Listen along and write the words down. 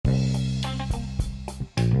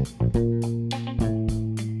Hi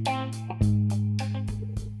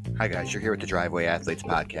guys, you're here with the Driveway Athletes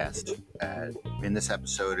podcast. In this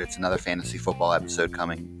episode, it's another fantasy football episode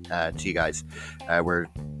coming to you guys. We're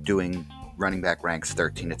doing running back ranks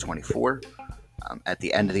 13 to 24. At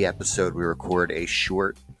the end of the episode, we record a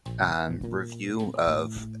short review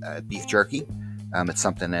of beef jerky. It's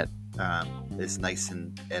something that is nice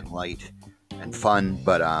and light and fun,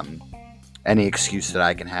 but any excuse that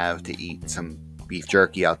I can have to eat some beef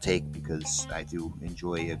jerky, I'll take, because I do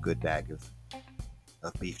enjoy a good bag of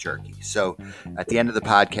beef jerky. So at the end of the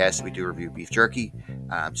podcast, we do review beef jerky.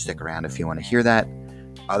 Stick around if you want to hear that.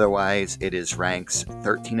 Otherwise, it is ranks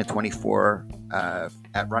 13 to 24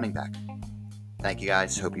 at running back. Thank you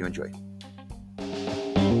guys. Hope you enjoy.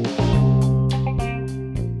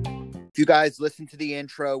 If you guys listen to the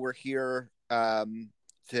intro, we're here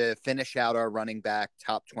to finish out our running back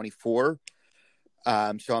top 24.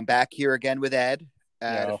 So I'm back here again with Ed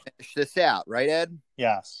to finish this out. Right, Ed?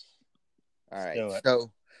 Yes. All right.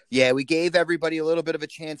 So, yeah, we gave everybody a little bit of a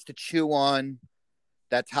chance to chew on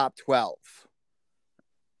that top 12.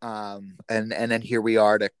 And then here we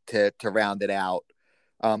are to round it out.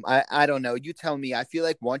 I don't know. You tell me. I feel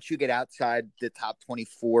like once you get outside the top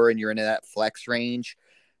 24 and you're into that flex range,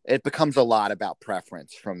 it becomes a lot about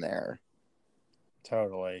preference from there.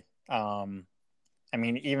 Totally. I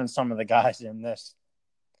mean, even some of the guys in this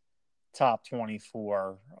top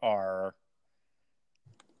 24 are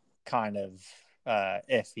kind of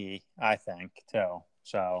iffy, I think, too.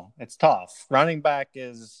 So it's tough. Running back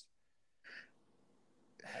is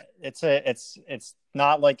it's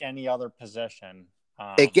not like any other position.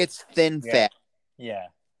 It gets thin fast. Yeah.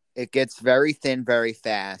 It gets very thin very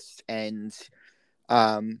fast. And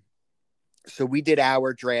so we did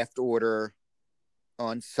our draft order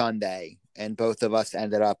on Sunday, and both of us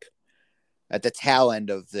ended up at the tail end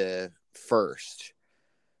of the first.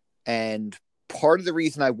 And part of the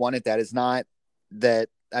reason I wanted that is not that,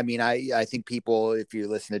 I mean, I think people, if you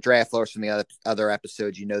listen to Draft Lords from the other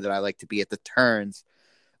episodes, you know that I like to be at the turns.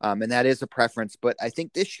 And that is a preference. But I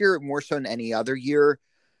think this year, more so than any other year,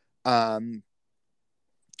 I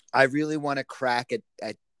really want to crack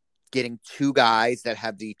at getting two guys that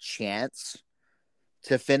have the chance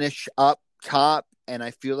to finish up top. And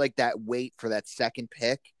I feel like that wait for that second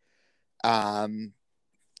pick, not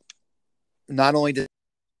only does,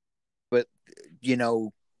 but, you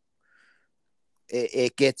know,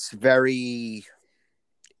 it gets very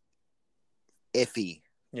iffy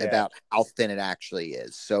about how thin it actually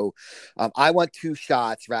is. So I want two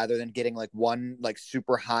shots rather than getting like one like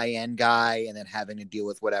super high end guy and then having to deal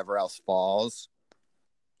with whatever else falls.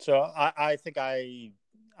 So I think I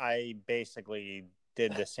basically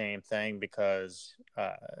did the same thing because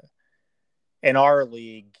in our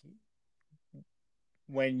league,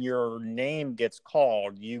 when your name gets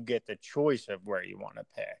called, you get the choice of where you want to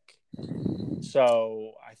pick.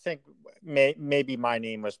 So I think maybe my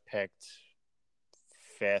name was picked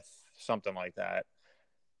 5th, something like that.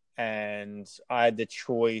 And I had the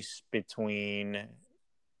choice between,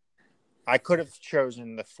 I could have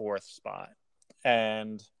chosen the 4th spot.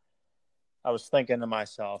 And I was thinking to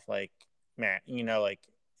myself, like, man, you know, like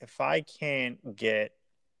if I can't get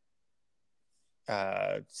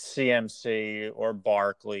CMC or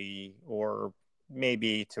Barkley or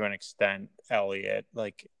maybe to an extent Elliott,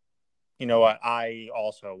 like, you know what, I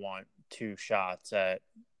also want two shots at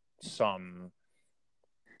some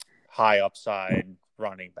high upside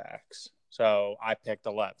running backs. So I picked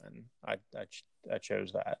 11. I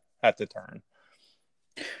chose that at the turn.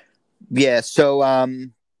 Yeah, so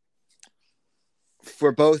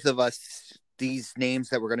for both of us, these names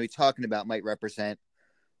that we're going to be talking about might represent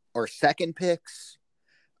our second picks,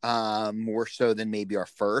 more so than maybe our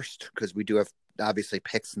first, because we do have obviously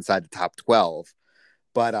picks inside the top 12.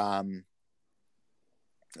 But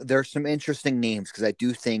there's some interesting names, because I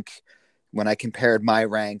do think when I compared my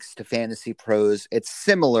ranks to Fantasy Pros, it's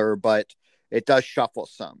similar, but it does shuffle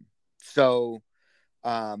some. So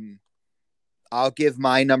I'll give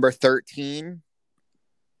my number 13,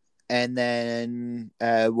 and then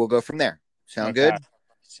we'll go from there. Sound good?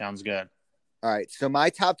 Sounds good. All right. So my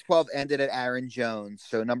top 12 ended at Aaron Jones.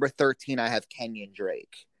 So number 13, I have Kenyon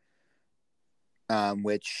Drake,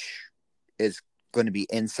 which is going to be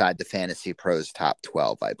inside the Fantasy Pros top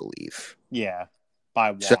 12, I believe. Yeah,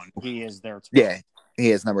 by one. So, he is there. 12. Yeah,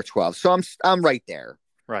 he is number 12. So I'm right there.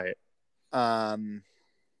 Right.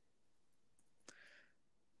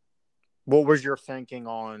 What was your thinking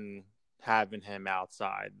on having him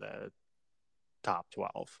outside the top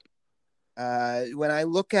 12? When I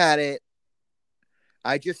look at it,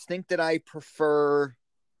 I just think that I prefer.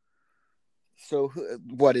 So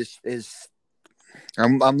what is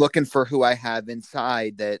I'm looking for who I have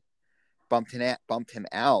inside that bumped him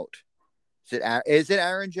out. Is it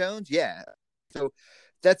Aaron Jones? Yeah. So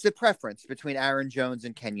that's a preference between Aaron Jones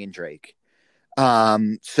and Kenyon Drake.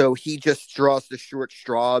 So he just draws the short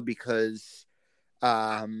straw because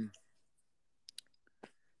I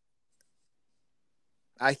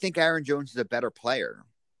think Aaron Jones is a better player.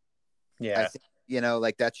 I Yeah. think,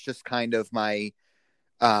 like that's just kind of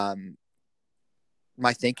um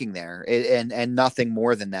my thinking there, and nothing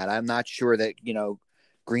more than that. I'm not sure that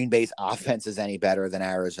Green Bay's offense is any better than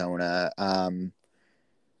Arizona.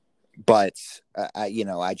 But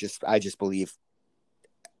I just believe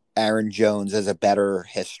Aaron Jones has a better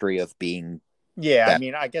history of being Yeah, I better.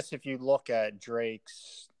 mean, I guess if you look at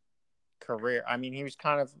Drake's career, I mean, he was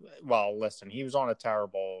kind of, well, listen, he was on a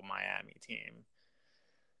terrible Miami team.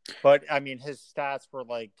 But I mean, his stats were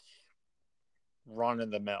like run of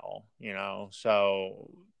the mill, So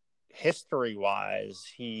history-wise,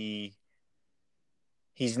 he's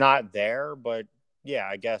not there, but yeah,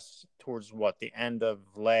 I guess towards the end of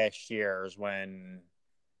last year is when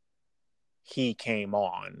he came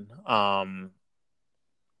on.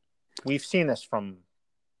 We've seen this from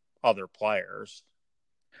other players.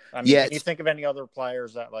 I mean, Yeah, can you think of any other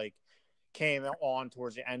players that like came on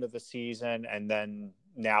towards the end of the season and then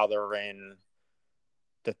now they're in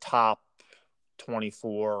the top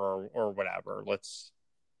 24 or whatever?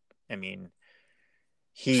 I mean,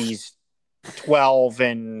 he's 12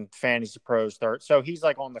 in Fantasy Pros third, so he's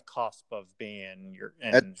like on the cusp of being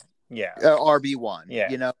yeah, RB1.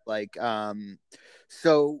 yeah,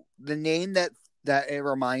 So the name that it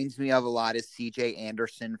reminds me of a lot is CJ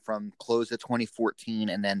Anderson from close of 2014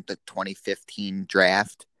 and then the 2015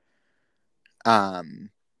 draft. Comes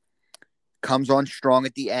on strong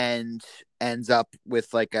at the end, ends up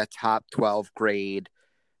with like a top 12 grade,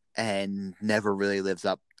 and never really lives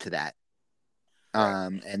up to that.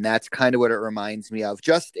 right. And that's kind of what it reminds me of.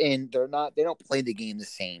 Just in they don't play the game the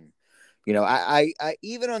same. I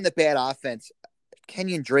even on the bad offense,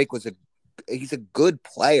 Kenyon Drake he's a good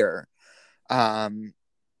player. I'm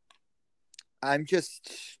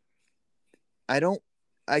just I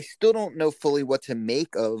still don't know fully what to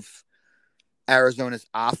make of Arizona's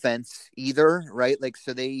offense either, right? Like,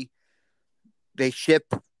 so they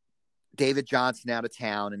ship David Johnson out of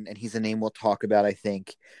town, and he's a name we'll talk about, I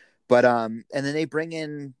think. But and then they bring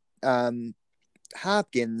in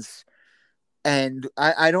Hopkins, and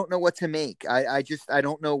I don't know what to make. I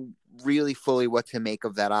don't know really fully what to make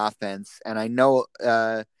of that offense, and I know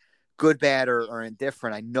good, bad, or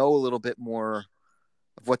indifferent. I know a little bit more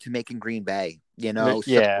of what to make in Green Bay. So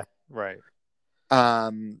Yeah, right.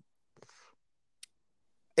 um,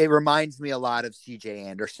 it reminds me a lot of CJ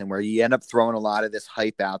Anderson, where you end up throwing a lot of this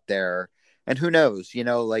hype out there. And who knows,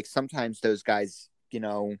 like sometimes those guys,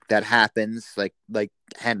 that happens, like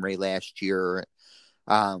Henry last year,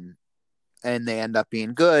 and they end up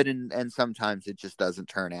being good, and sometimes it just doesn't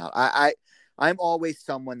turn out. I'm always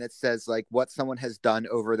someone that says like what someone has done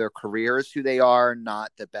over their career is who they are,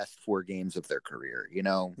 not the best 4 games of their career.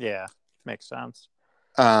 Yeah, makes sense.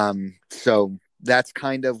 So that's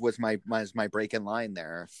kind of was my break in line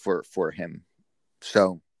there for him.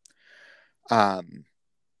 So, um,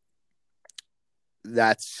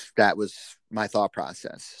 that was my thought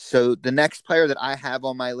process. So the next player that I have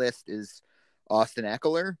on my list is Austin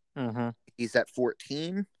Eckler. Mm-hmm. He's at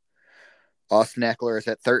 14. Austin Eckler is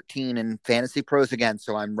at 13 in Fantasy Pros again,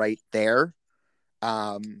 so I'm right there.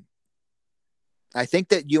 I think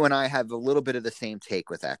that you and I have a little bit of the same take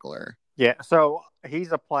with Eckler. Yeah, so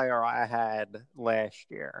he's a player I had last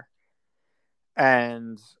year.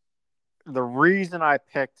 And the reason I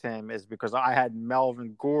picked him is because I had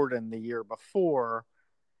Melvin Gordon the year before,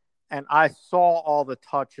 and I saw all the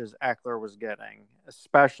touches Eckler was getting,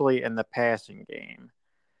 especially in the passing game.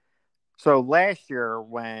 So last year,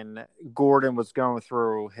 when Gordon was going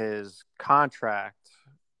through his contract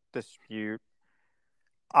dispute,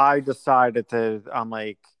 I decided I'm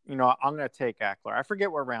like, I'm going to take Eckler. I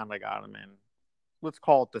forget what round I got him in. Let's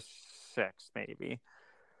call it the 6th, maybe.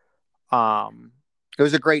 It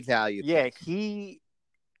was a great value Yeah, pick.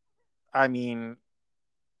 I mean,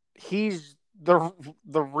 he's the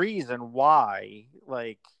reason why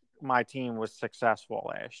like my team was successful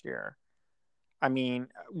last year. I mean,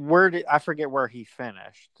 I forget where he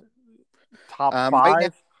finished? Top Right now,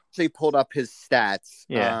 5? actually pulled up his stats.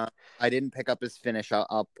 Yeah. I didn't pick up his finish.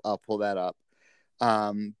 I'll pull that up.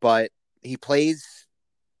 But he plays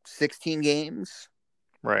 16 games.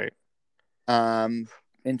 Right. In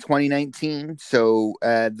 2019. So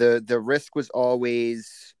the risk was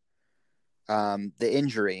always the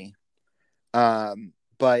injury.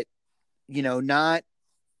 But not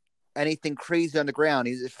anything crazy on the ground.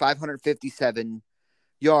 He's at 557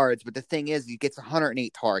 yards, but the thing is, he gets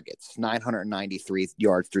 108 targets, 993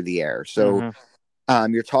 yards through the air. So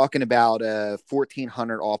you're talking about a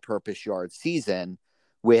 1,400 all-purpose yard season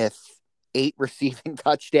with 8 receiving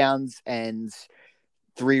touchdowns and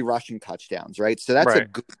 3 rushing touchdowns, right? So that's a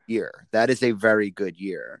good year. That is a very good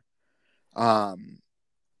year.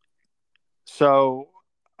 So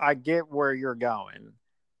I get where you're going.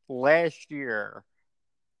 Last year,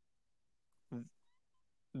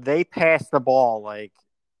 they passed the ball like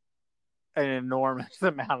an enormous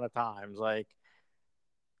amount of times. Like,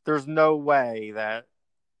 there's no way that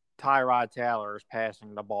Tyrod Taylor is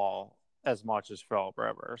passing the ball as much as Philip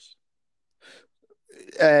Rivers.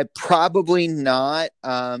 Probably not.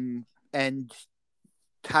 And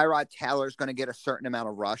Tyrod Taylor is going to get a certain amount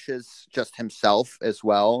of rushes just himself as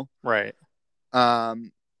well. Right.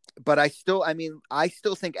 But I still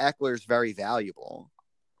think Eckler is very valuable.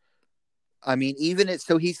 I mean,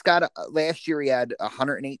 he's got last year he had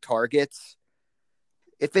 108 targets.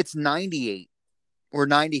 If it's 98 or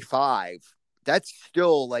 95, that's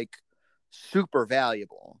still like super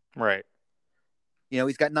valuable. Right.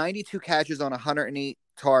 He's got 92 catches on 108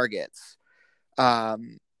 targets. So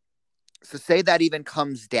say that even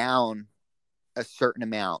comes down a certain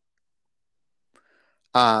amount.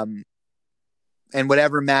 And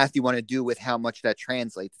whatever math you want to do with how much that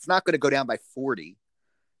translates, it's not going to go down by 40.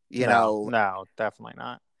 No, definitely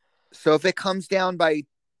not. So if it comes down by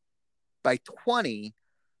 20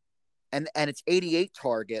 and it's 88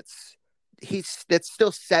 targets, that's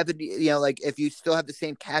still 70, like if you still have the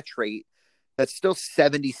same catch rate, that's still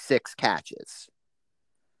 76 catches.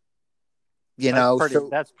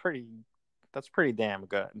 That's pretty damn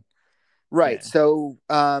good. Right. Yeah. So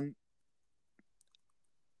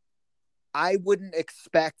I wouldn't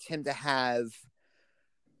expect him to have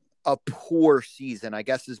a poor season, I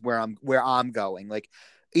guess is where I'm going. Like,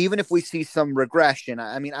 even if we see some regression,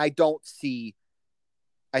 I mean, I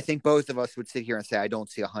think both of us would sit here and say, I don't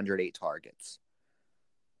see 108 targets.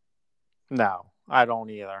 No, I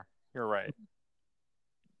don't either. You're right.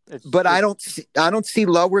 I don't see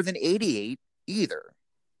lower than 88 either.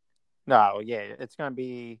 No, yeah, it's going to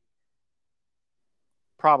be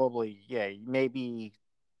probably, maybe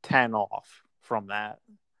 10 off from that.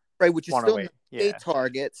 Right, which is still 8 yeah.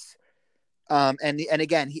 targets. And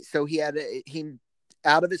again, he had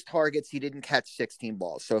out of his targets, he didn't catch 16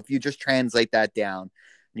 balls. So if you just translate that down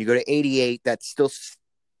and you go to 88, that's still,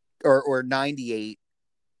 or 98,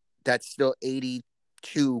 that's still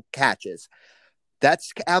 82 catches.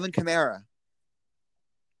 That's Alvin Kamara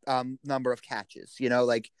number of catches.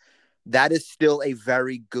 Like, that is still a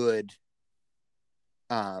very good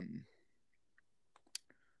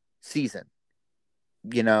season.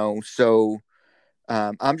 So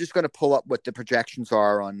I'm just going to pull up what the projections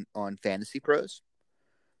are on Fantasy Pros,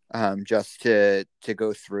 just to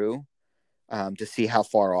go through, to see how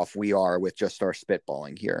far off we are with just our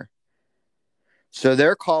spitballing here. So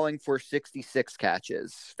they're calling for 66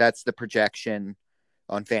 catches. That's the projection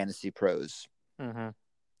on Fantasy Pros.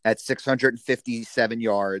 At 657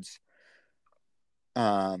 yards,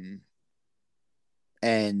 and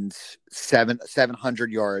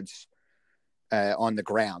 700 yards on the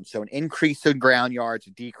ground. So an increase in ground yards, a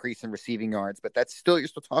decrease in receiving yards, but you're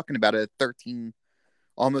still talking about a 13,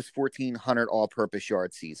 almost 1,400 all-purpose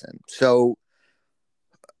yard season. So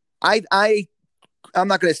I'm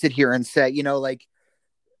not going to sit here and say,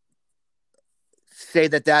 say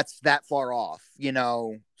that's that far off,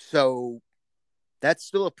 so that's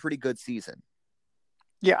still a pretty good season.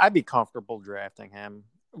 Yeah, I'd be comfortable drafting him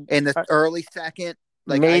in the early second.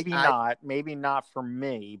 Like, maybe not for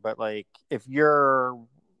me, but like, if you're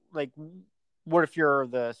like, what if you're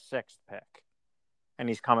the 6th pick and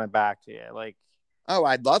he's coming back to you? Like, oh,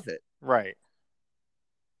 I'd love it. Right.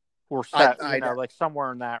 Or like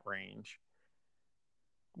somewhere in that range.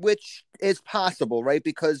 Which is possible, right?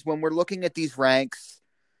 Because when we're looking at these ranks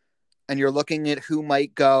and you're looking at who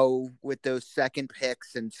might go with those second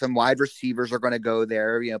picks, and some wide receivers are going to go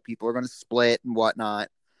there, people are going to split and whatnot.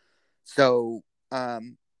 So,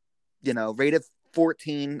 rated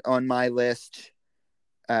 14 on my list,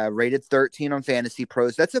 rated 13 on Fantasy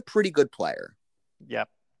Pros. That's a pretty good player. Yep.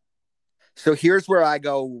 So here's where I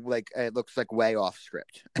go, like, it looks like way off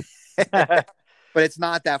script, but it's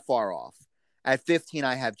not that far off. At 15,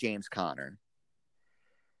 I have James Conner.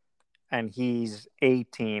 And he's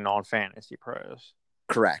 18 on Fantasy Pros.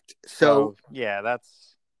 Correct. So yeah,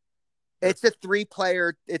 it's a 3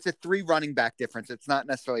 running back difference. It's not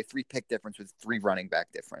necessarily a 3 pick difference, with 3 running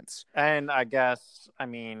back difference. And I guess,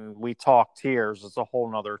 we talk tiers. It's a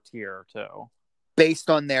whole nother tier too. Based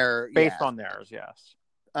on theirs, yes.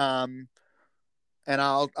 And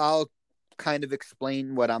I'll kind of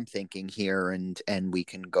explain what I'm thinking here, and we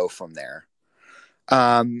can go from there.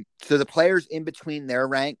 So the players in between their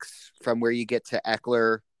ranks, from where you get to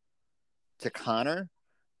Eckler to Connor,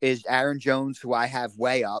 is Aaron Jones, who I have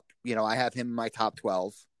way up. I have him in my top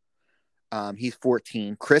 12. He's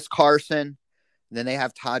 14. Chris Carson. Then they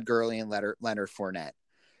have Todd Gurley and Leonard Fournette.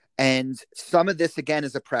 And some of this, again,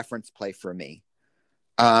 is a preference play for me.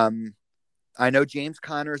 I know James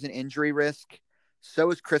Conner is an injury risk.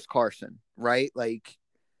 So is Chris Carson, right?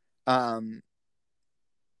 And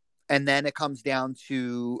then it comes down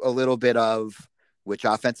to a little bit of which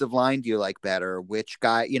offensive line do you like better? Which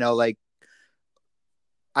guy,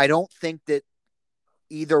 I don't think that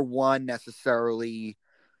either one necessarily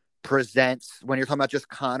presents, when you're talking about just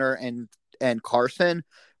Connor and Carson,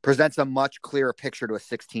 presents a much clearer picture to a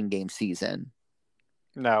 16-game season.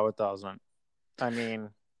 No, it doesn't. I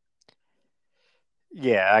mean,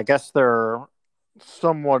 yeah, I guess they're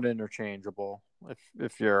somewhat interchangeable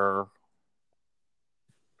if you're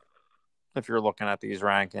looking at these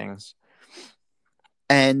rankings.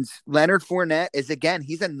 And Leonard Fournette is, again,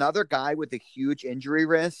 he's another guy with a huge injury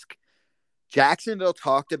risk. Jacksonville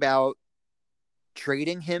talked about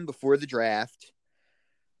trading him before the draft,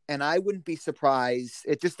 and I wouldn't be surprised.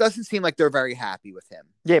 It just doesn't seem like they're very happy with him.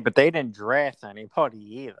 Yeah, but they didn't draft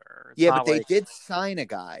anybody either. But they did sign a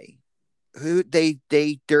guy who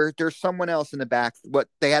there's someone else in the back. What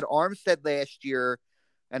they had Armstead last year,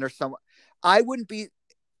 and there's someone. I would be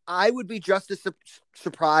just as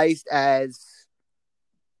surprised as,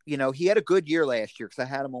 he had a good year last year because I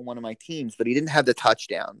had him on one of my teams, but he didn't have the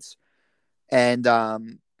touchdowns. And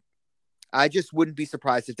I just wouldn't be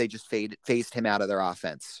surprised if they just phased him out of their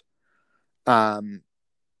offense. I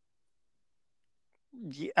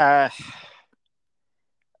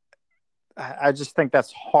just think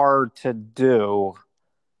that's hard to do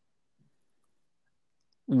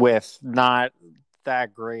with not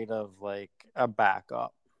that great of a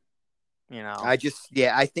backup. I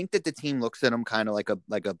think that the team looks at him kind of like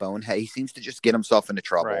a bonehead. He seems to just get himself into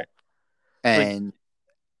trouble. Right. And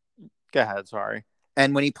go ahead, sorry.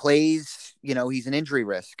 And when he plays, he's an injury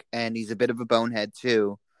risk, and he's a bit of a bonehead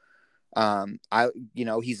too. He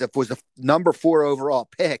was a number 4 overall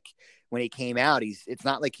pick when he came out. It's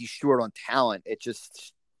not like he's short on talent.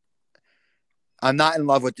 I'm not in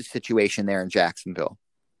love with the situation there in Jacksonville.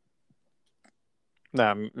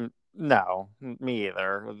 No, me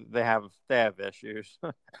either. They have issues.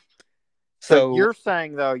 So you're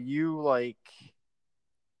saying though you like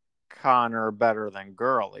Connor better than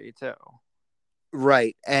Gurley too,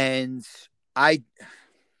 right? And I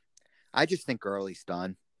just think Gurley's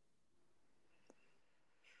done.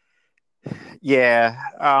 Yeah.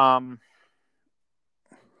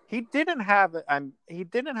 He didn't have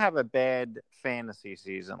a bad fantasy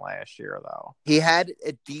season last year though. He had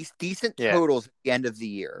a decent totals at the end of the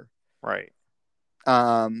year. Right.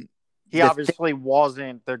 He obviously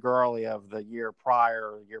wasn't the Gurley of the year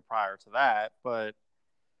prior to that, but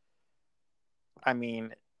I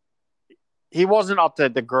mean, he wasn't up to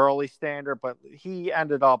the Gurley standard, but he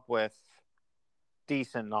ended up with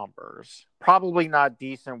decent numbers. Probably not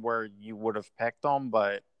decent where you would have picked him,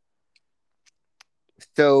 but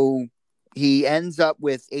so he ends up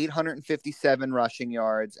with 857 rushing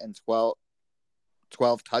yards and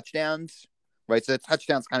 12 touchdowns, right? So the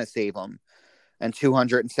touchdowns kind of save him, and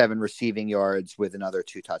 207 receiving yards with another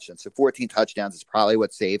 2 touchdowns. So 14 touchdowns is probably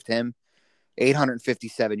what saved him.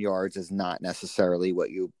 857 yards is not necessarily what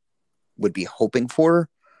you would be hoping for.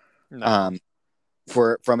 No.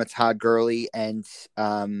 From a Todd Gurley. And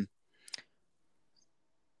I'm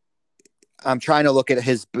trying to look at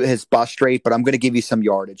his bust rate, but I'm going to give you some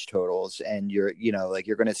yardage totals, and you're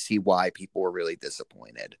going to see why people were really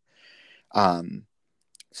disappointed.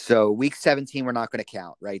 So week 17, we're not going to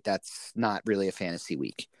count, right? That's not really a fantasy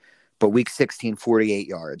week. But week 16, 48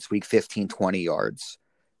 yards. Week 15, 20 yards.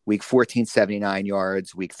 Week 14, 79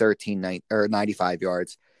 yards. Week 13, 95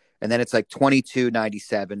 yards. And then it's like 22,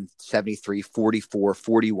 97, 73, 44,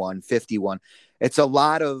 41, 51. It's a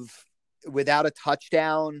lot of, without a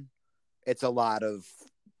touchdown, it's a lot of,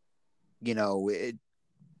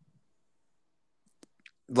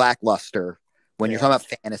 lackluster when you're talking about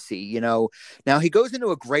fantasy, Now he goes into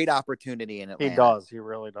a great opportunity in Atlanta. He does. He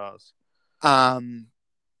really does.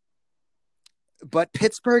 But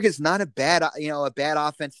Pittsburgh is not a bad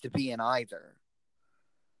offense to be in either.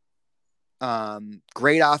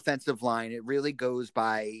 Great offensive line. It really goes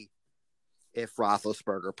by if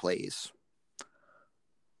Roethlisberger plays.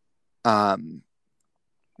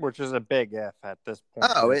 Which is a big if at this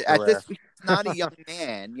point. He's not a young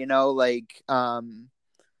man,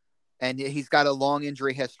 and he's got a long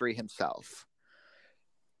injury history himself.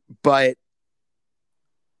 But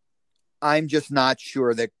I'm just not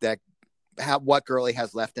sure that what Gurley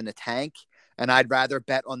has left in the tank, and I'd rather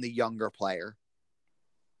bet on the younger player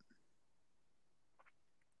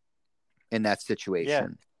in that situation. Yeah.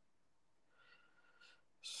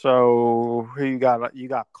 So who you got? You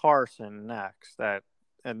got Carson next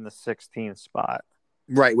in the 16th spot.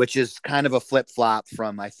 Right, which is kind of a flip-flop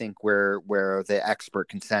from, I think, where the expert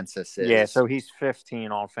consensus is. Yeah, so he's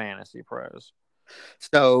 15 on Fantasy Pros.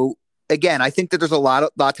 So, again, I think that there's a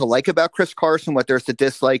lot to like about Chris Carson. What there's to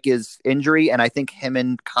dislike is injury, and I think him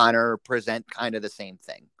and Connor present kind of the same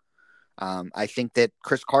thing. I think that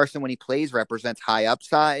Chris Carson, when he plays, represents high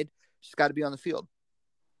upside. Just got to be on the field.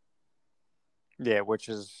 Yeah, which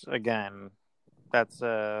is, again, that's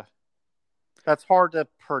hard to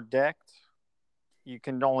predict. You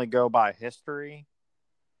can only go by history.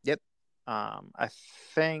 Yep. I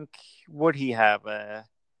think, would he have a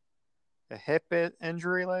hip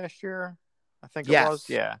injury last year? I think it was.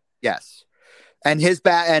 Yeah. Yes. And his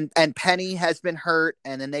and Penny has been hurt,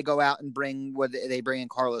 and then they go out and bring in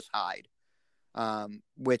Carlos Hyde,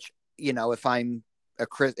 which, if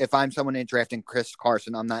I'm someone drafting Chris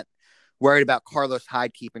Carson, I'm not worried about Carlos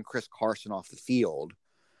Hyde keeping Chris Carson off the field.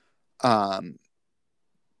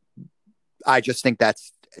 I just think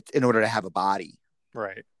that's in order to have a body.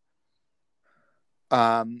 Right.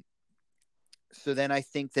 So then I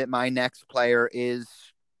think that my next player is,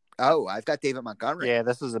 I've got David Montgomery. Yeah,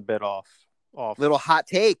 this is a bit off. Little hot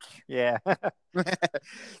take. Yeah.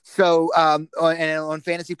 So, on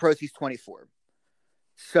Fantasy Pros, he's 24.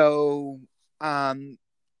 So, I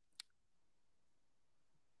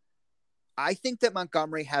think that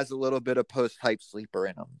Montgomery has a little bit of post-hype sleeper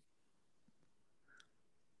in him.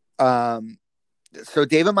 So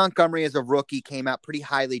David Montgomery as a rookie came out pretty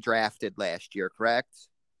highly drafted last year, correct?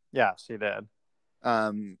 Yes, he did.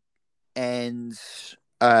 And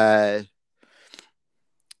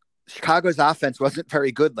Chicago's offense wasn't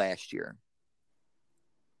very good last year.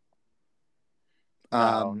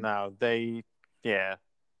 No, I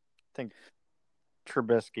think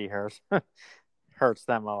Trubisky hurts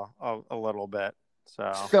them a little bit.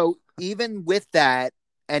 So even with that,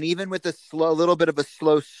 and even with a little bit of a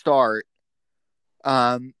slow start,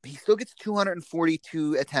 he still gets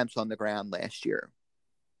 242 attempts on the ground last year.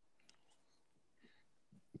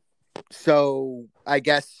 So I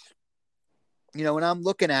guess, when I'm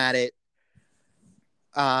looking at it,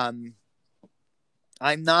 I'm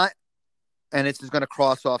not, and this is going to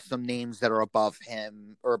cross off some names that are above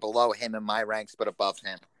him or below him in my ranks, but above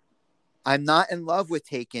him. I'm not in love with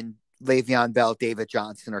taking Le'Veon Bell, David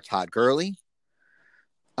Johnson, or Todd Gurley.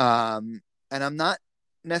 And I'm not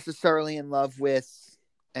necessarily in love with,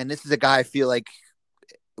 and this is a guy I feel like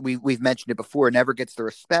we've mentioned it before, never gets the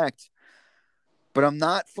respect, but I'm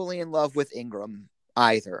not fully in love with Ingram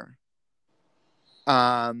either.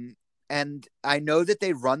 And I know that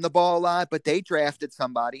they run the ball a lot, but they drafted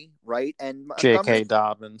somebody, right? And J.K.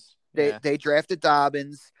 Dobbins. They drafted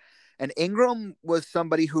Dobbins, and Ingram was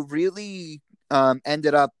somebody who really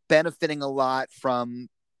ended up benefiting a lot from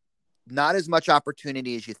not as much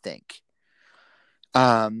opportunity as you think.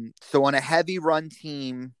 So on a heavy run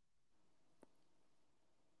team,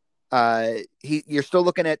 you're still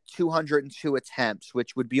looking at 202 attempts,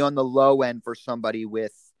 which would be on the low end for somebody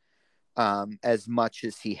with as much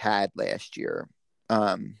as he had last year.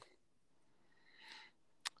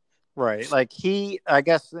 Right. Like I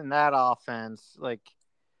guess in that offense, like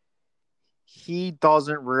he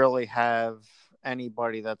doesn't really have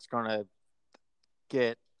anybody that's going to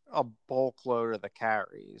get a bulk load of the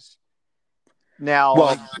carries. Now,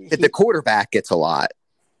 the quarterback gets a lot.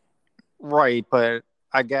 Right, but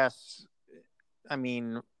I guess,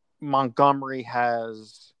 Montgomery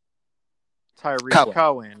has Tyreek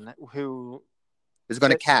Cohen, who is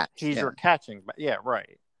going to catch. He's your catching, but yeah,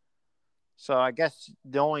 right. So I guess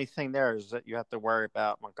the only thing there is that you have to worry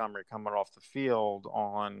about Montgomery coming off the field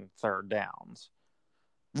on third downs.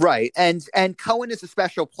 Right, and Cohen is a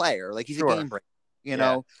special player, like he's a game breaker, you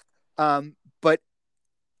know. But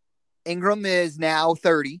Ingram is now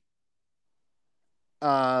 30.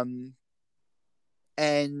 And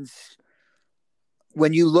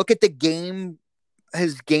when you look at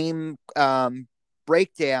his game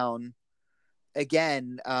breakdown,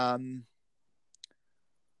 again,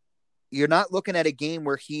 you're not looking at a game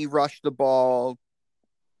where he rushed the ball,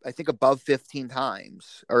 I think, above 15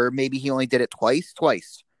 times, or maybe he only did it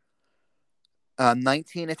twice.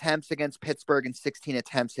 19 attempts against Pittsburgh and 16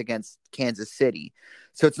 attempts against Kansas City.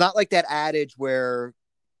 So it's not like that adage where,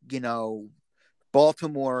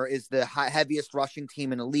 Baltimore is the heaviest rushing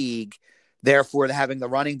team in the league. Therefore, having the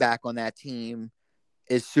running back on that team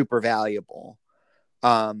is super valuable.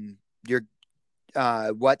 You're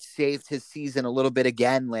what saved his season a little bit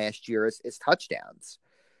again last year is touchdowns.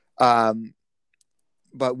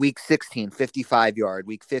 But week 16, 55 yard,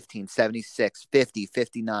 week 15, 76, 50,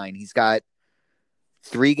 59. He's got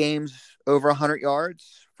 3 games over 100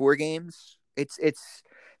 yards, 4 games. It's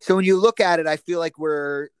so when you look at it, I feel like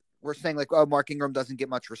we're saying like, oh, Mark Ingram doesn't get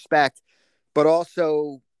much respect, but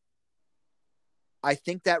also I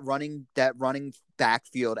think that running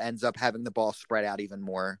backfield ends up having the ball spread out even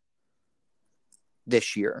more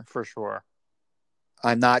this year. For sure.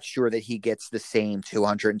 I'm not sure that he gets the same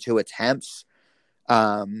 202 attempts.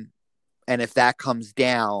 And if that comes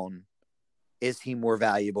down, is he more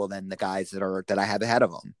valuable than the guys that I have ahead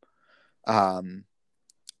of him?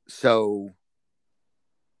 So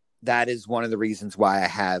that is one of the reasons why I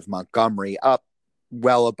have Montgomery up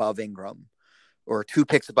well above Ingram, or 2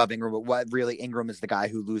 picks above Ingram. But what really Ingram is the guy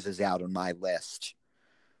who loses out on my list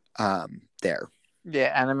there.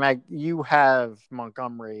 Yeah, and you have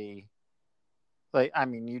Montgomery. Like, I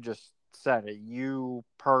mean, you just said it. You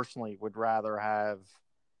personally would rather have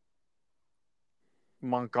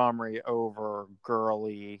Montgomery over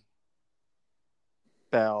Gurley,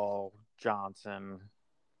 Bell, Johnson.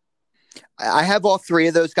 I have all 3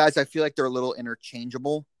 of those guys. I feel like they're a little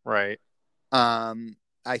interchangeable. Right.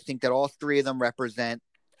 I think that all 3 of them represent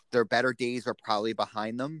their better days are probably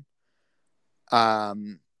behind them.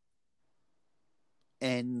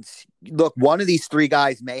 And look, one of these 3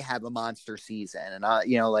 guys may have a monster season, and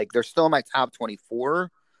like they're still in my top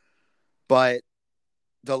 24. But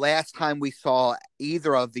the last time we saw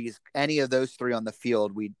any of those 3 on the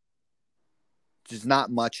field, there's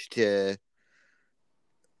not much to,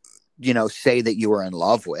 say that you were in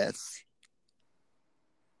love with.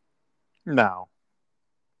 No.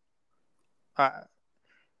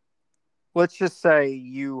 Let's just say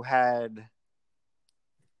you had.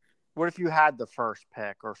 What if you had the first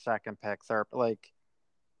pick or second pick, third?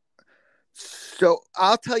 So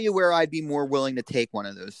I'll tell you where I'd be more willing to take one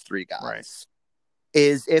of those 3 guys. Right.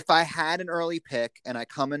 Is if I had an early pick and I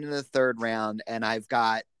come into the 3rd round and I've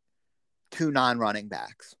got 2 non-running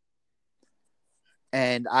backs.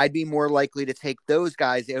 And I'd be more likely to take those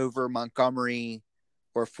guys over Montgomery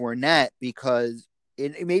or Fournette, because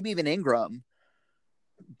maybe even Ingram,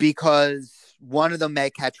 because one of them may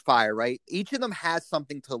catch fire, right? Each of them has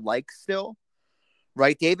something to like still,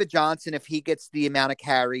 right? David Johnson, if he gets the amount of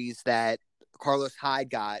carries that Carlos Hyde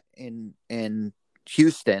got in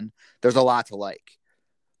Houston, there's a lot to like,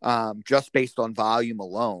 just based on volume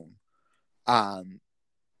alone.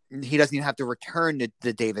 He doesn't even have to return to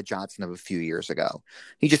the David Johnson of a few years ago.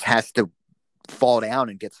 He just has to fall down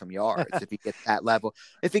and get some yards if he gets that level.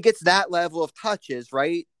 If he gets that level of touches,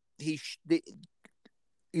 right? You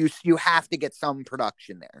have to get some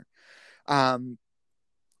production there.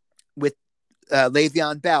 With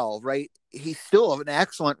Le'Veon Bell, right? He's still an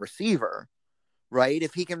excellent receiver, right?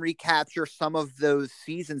 If he can recapture some of those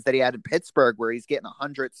seasons that he had in Pittsburgh where he's getting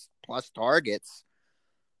 100+ targets,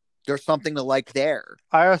 there's something to like there.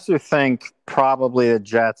 I also think probably the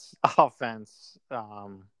Jets offense.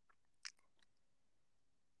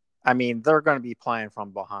 I mean, they're going to be playing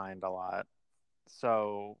from behind a lot.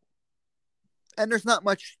 So, and there's not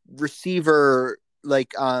much receiver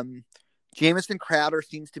like Jamison Crowder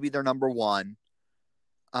seems to be their number 1.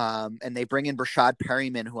 And they bring in Brashad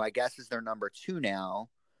Perryman, who I guess is their number 2 now.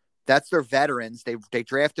 That's their veterans. They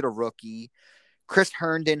drafted a rookie. Chris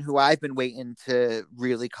Herndon, who I've been waiting to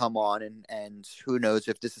really come on, and who knows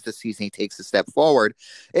if this is the season he takes a step forward.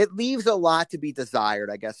 It leaves a lot to be desired,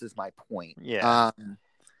 I guess is my point. Yeah.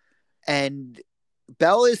 And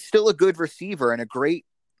Bell is still a good receiver and a great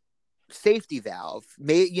safety valve.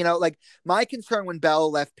 My concern when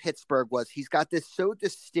Bell left Pittsburgh was he's got this so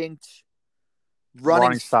distinct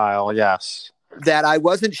running style, yes, that I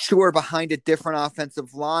wasn't sure behind a different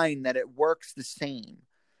offensive line that it works the same.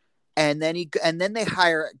 And then they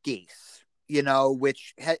hire Gase,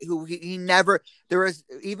 who he never,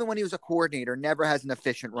 even when he was a coordinator, never has an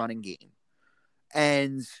efficient running game.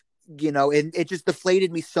 And, and it just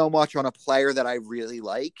deflated me so much on a player that I really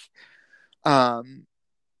like. That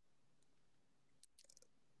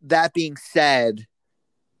being said,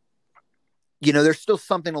 there's still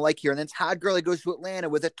something to like here. And then Todd Gurley goes to Atlanta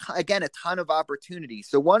with a ton of opportunity.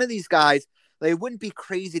 So one of these guys, it wouldn't be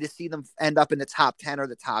crazy to see them end up in the top 10 or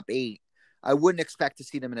the top 8. I wouldn't expect to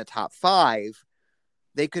see them in the top 5.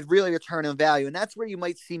 They could really return in value. And that's where you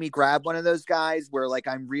might see me grab one of those guys where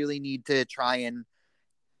I really need to try and,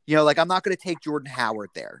 I'm not going to take Jordan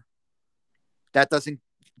Howard there. That doesn't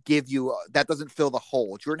fill the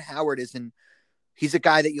hole. Jordan Howard isn't he's a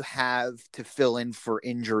guy that you have to fill in for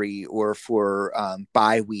injury or for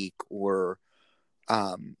bye week, or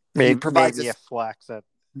he provides maybe a flex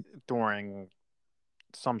during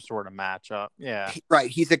some sort of matchup. Yeah. Right.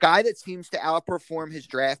 He's a guy that seems to outperform his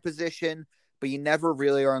draft position, but you never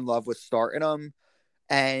really are in love with starting him.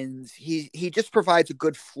 And he just provides a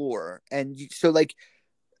good floor. And so, like,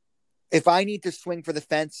 if I need to swing for the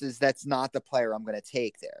fences, that's not the player I'm going to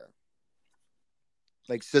take there.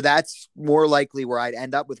 Like, so that's more likely where I'd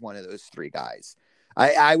end up with one of those three guys.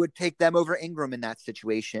 I would take them over Ingram in that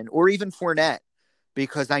situation, or even Fournette,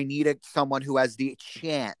 because I need someone who has the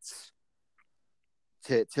chance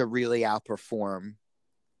to really outperform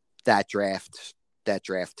that draft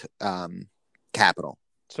capital.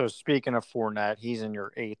 So speaking of Fournette, he's in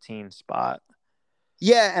your 18 spot.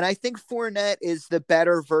 Yeah, and I think Fournette is the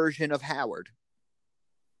better version of Howard.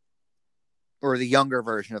 Or the younger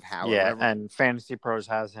version of Howard. Yeah, whatever. And Fantasy Pros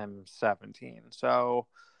has him 17. So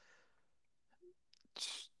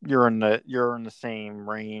you're in the same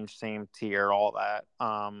range, same tier, all that.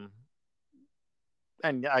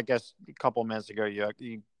 And I guess a couple minutes ago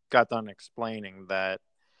you got done explaining that,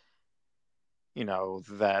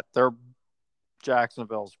 that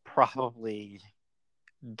Jacksonville's probably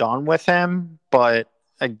done with him, but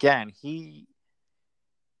again, he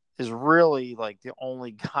is really like the only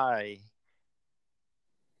guy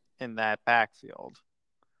in that backfield.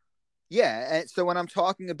 Yeah, and so when I'm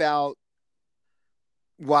talking about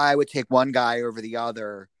why I would take one guy over the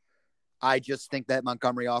other, I just think that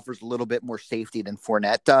Montgomery offers a little bit more safety than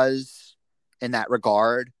Fournette does in that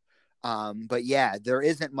regard. But yeah, there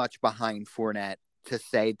isn't much behind Fournette to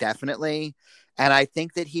say definitely. And I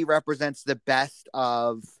think that he represents the best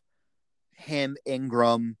of him,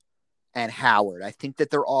 Ingram, and Howard. I think that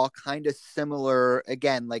they're all kind of similar.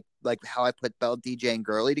 Again, like how I put Bell, DJ, and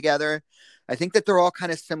Gurley together. I think that they're all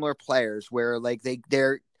kind of similar players where like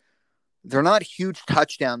they're not huge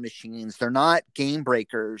touchdown machines. They're not game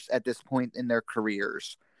breakers at this point in their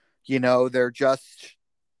careers. They're just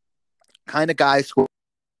kind of guys who.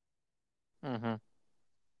 Mm-hmm.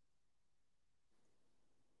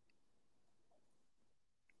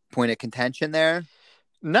 Point of contention there.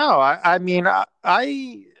 No, I mean,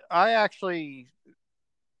 I actually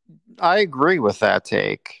I agree with that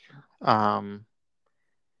take. I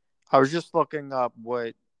was just looking up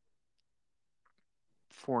what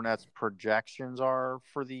Fournette's projections are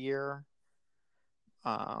for the year.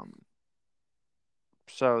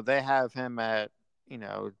 So they have him at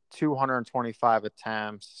 225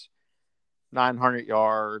 attempts, 900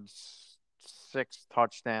 yards, 6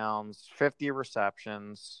 touchdowns, 50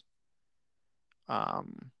 receptions.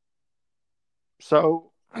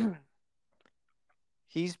 So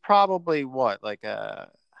he's probably what, like I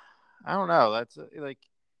don't know. That's like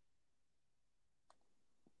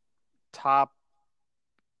top,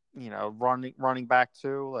 running back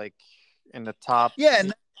too, like in the top. Yeah,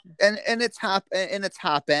 and it's in the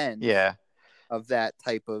top end. Yeah. Of that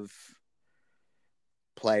type of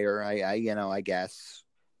player, I guess.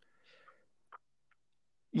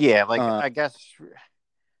 Yeah, like I guess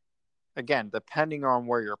again, depending on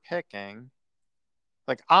where you're picking,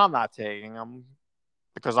 like I'm not taking him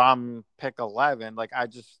because I'm pick 11. Like I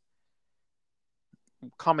just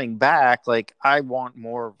coming back, like I want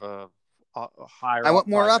more of a higher. I want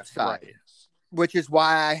more upside, right. Which is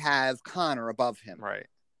why I have Connor above him. Right.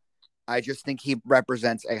 I just think he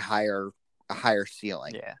represents a higher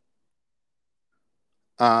ceiling. Yeah.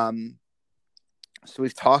 So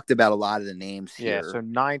we've talked about a lot of the names here. Yeah. So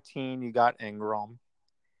 19, you got Ingram,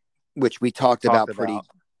 which we talked about pretty.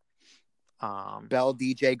 Bell,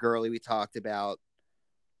 DJ, Gurley, we talked about.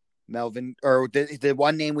 Melvin, or the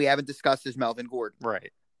one name we haven't discussed is Melvin Gordon.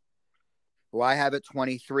 Right. Who I have at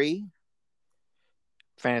 23.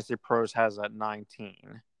 Fantasy Pros has at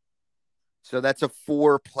 19. So that's a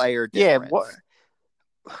 4-player difference.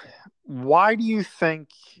 Yeah. Why do you think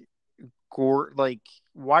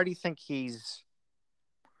why do you think he's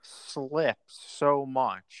slipped so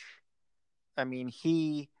much? I mean,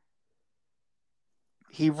 he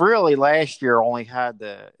really last year only had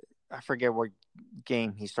I forget what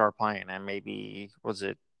game he started playing, and maybe was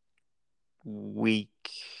it week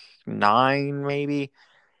 9 maybe?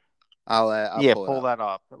 I'll pull that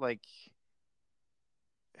up. Like,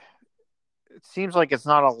 it seems like it's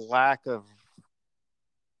not a lack of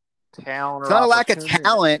talent. It's not a lack of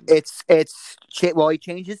talent. It's he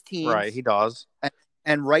changes teams. Right, he does.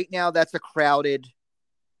 And right now that's a crowded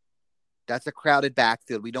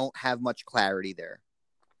backfield. We don't have much clarity there.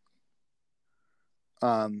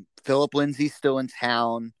 Philip Lindsay's still in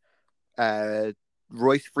town.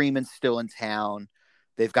 Royce Freeman's still in town.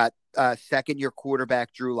 They've got second-year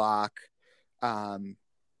quarterback Drew Lock.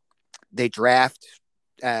 They draft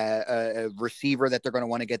a receiver that they're going to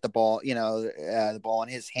want to get the ball, the ball in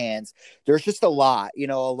his hands. There's just a lot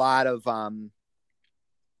of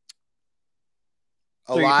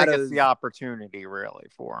So you think it's the opportunity really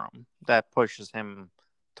for him that pushes him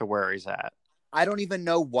to where he's at? I don't even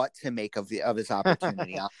know what to make of his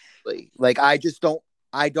opportunity, honestly. Like, I don't.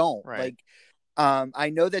 Right. Like, I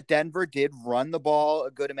know that Denver did run the ball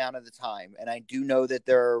a good amount of the time, and I do know that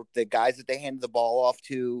the guys that they handed the ball off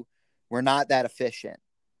to were not that efficient.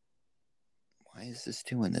 Why is this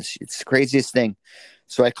doing this? It's the craziest thing.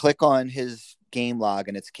 So I click on his game log,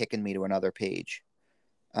 and it's kicking me to another page.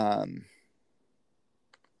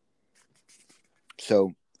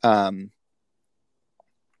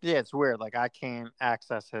 Yeah, it's weird. Like, I can't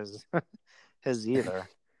access his either.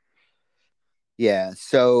 Yeah,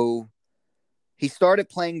 so he started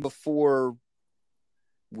playing before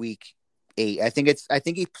week 8. I think he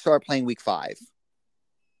started playing week 5.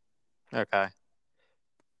 Okay.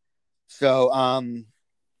 So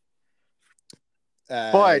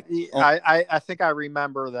but I think I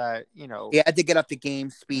remember that, he had to get up to game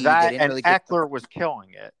speed. That and really Eckler was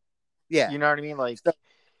killing it. Yeah. You know what I mean? Like, so,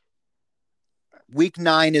 week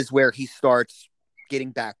 9 is where he starts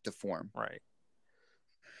getting back to form. Right.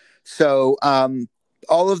 So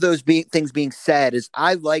all of those things being said, is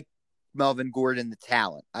I like Melvin Gordon, the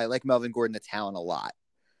talent. I like Melvin Gordon, the talent, a lot.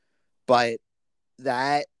 But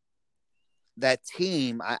that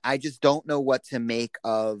team, I just don't know what to make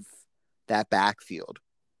of that backfield.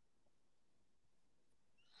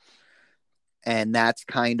 And that's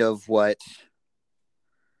kind of what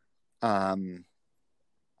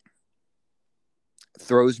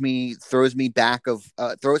throws him back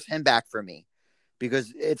for me,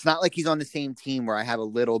 because it's not like he's on the same team where I have a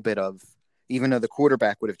little bit of, even though the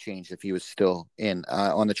quarterback would have changed if he was still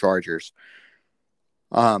on the Chargers.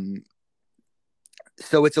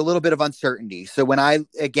 So it's a little bit of uncertainty. So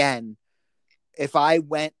if I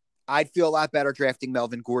went, I'd feel a lot better drafting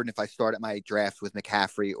Melvin Gordon if I start at my draft with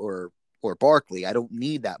McCaffrey or Barkley. I don't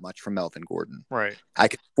need that much from Melvin Gordon. Right. I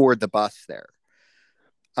can afford the bus there.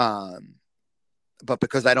 But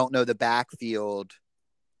because I don't know the backfield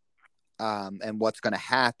and what's going to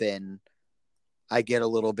happen, I get a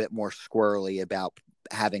little bit more squirrely about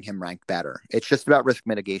having him ranked better. It's just about risk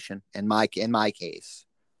mitigation in my case.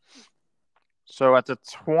 So at the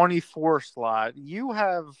 24 slot, you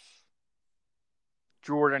have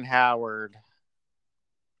Jordan Howard.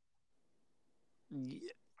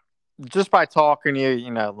 Just by talking to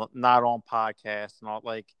you, not on podcasts and all,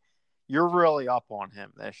 like, you're really up on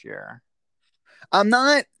him this year. I'm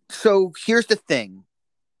not. So here's the thing: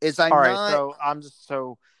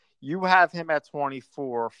 So you have him at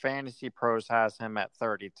 24. Fantasy Pros has him at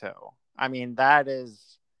 32. I mean,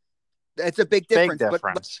 it's a big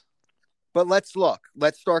difference. But let's look.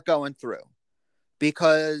 Let's start going through,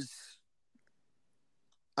 because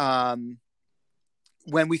when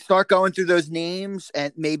we start going through those names,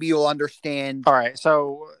 and maybe you'll understand. All right.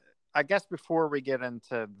 So I guess before we get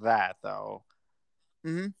into that, though,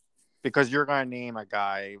 because you're going to name a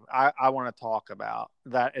guy I want to talk about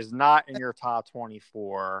that is not in your top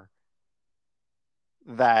 24.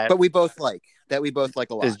 But we both like a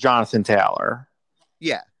lot. Is Jonathan Taylor.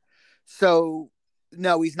 Yeah. So,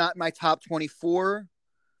 no, he's not in my top 24,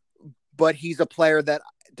 but he's a player that,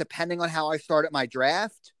 depending on how I start at my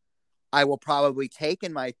draft, I will probably take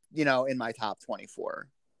in my top 24.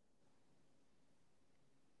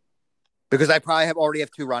 Because I probably already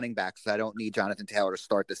have 2 running backs that I don't need Jonathan Taylor to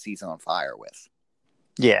start the season on fire with.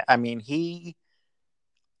 Yeah, I mean, he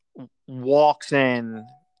walks in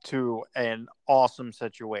to an awesome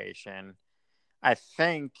situation. I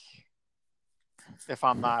think, if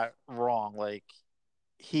I'm not wrong, like,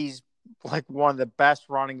 he's like one of the best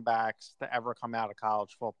running backs to ever come out of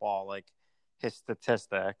college football, like his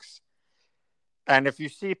statistics. And if you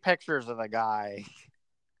see pictures of the guy,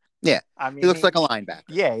 yeah, I mean, he looks like a linebacker.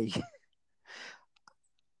 Yeah.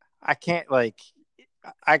 I can't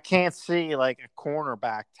see like a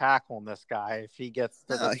cornerback tackling this guy if he gets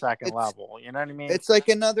to the second level. You know what I mean? It's like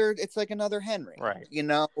another Henry, right?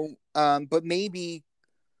 But maybe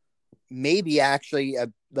actually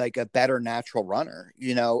a better natural runner.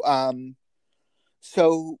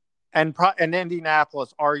 So and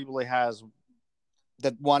Indianapolis arguably has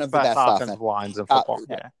one of the best offensive lines in football.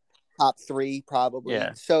 Top 3 probably.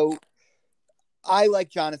 Yeah. So I like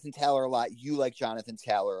Jonathan Taylor a lot. You like Jonathan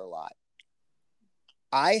Taylor a lot.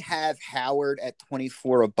 I have Howard at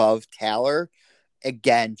 24 above Taylor,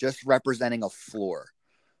 again, just representing a floor.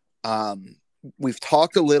 We've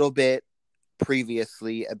talked a little bit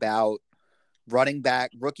previously about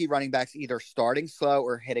rookie running backs either starting slow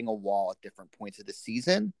or hitting a wall at different points of the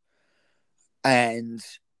season. And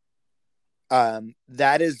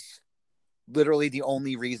that is literally the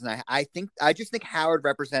only reason I just think Howard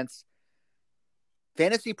represents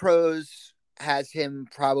Fantasy Pros has him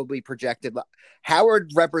probably projected.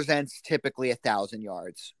 Howard represents typically 1,000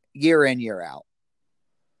 yards year in, year out.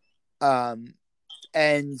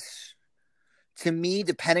 And to me,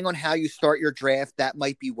 depending on how you start your draft, that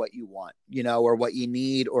might be what you want, or what you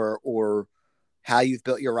need, or how you've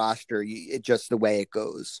built your roster. It just the way it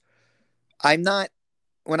goes.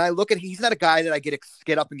 When I look at, he's not a guy that I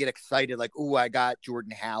get up and get excited like, "Ooh, I got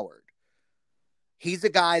Jordan Howard." He's a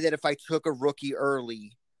guy that if I took a rookie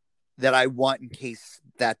early, that I want in case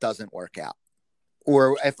that doesn't work out,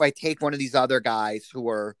 or if I take one of these other guys who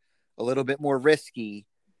are a little bit more risky.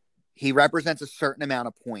 He represents a certain amount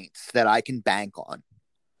of points that I can bank on.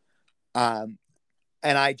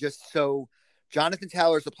 And Jonathan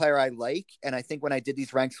Taylor is a player I like. And I think when I did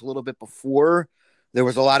these ranks a little bit before, there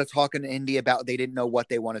was a lot of talk in Indy about they didn't know what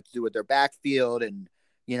they wanted to do with their backfield. And,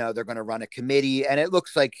 they're going to run a committee. And it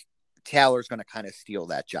looks like Taylor's going to kind of steal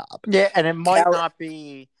that job. Yeah. And it might not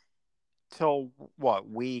be till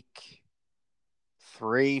week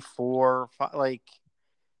 3, 4, 5,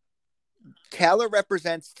 Taylor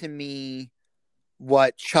represents to me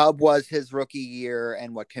what Chubb was his rookie year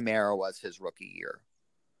and what Kamara was his rookie year.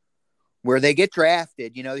 Where they get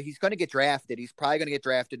drafted, he's going to get drafted. He's probably going to get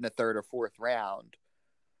drafted in the 3rd or 4th round.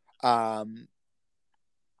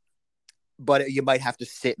 But you might have to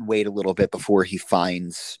sit and wait a little bit before he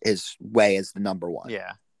finds his way as the number 1.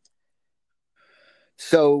 Yeah.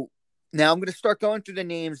 So now I'm going to start going through the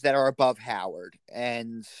names that are above Howard.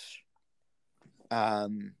 And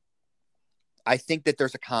I think that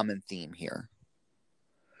there's a common theme here.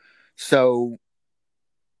 So,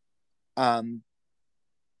 Devin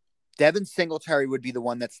Singletary would be the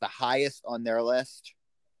one that's the highest on their list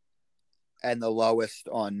and the lowest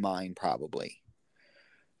on mine, probably.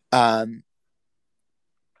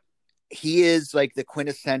 He is like the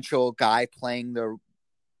quintessential guy playing in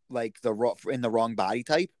the wrong body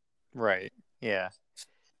type. Right. Yeah.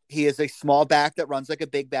 He is a small back that runs like a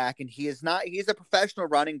big back, and he's a professional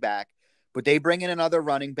running back. But they bring in another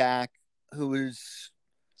running back who is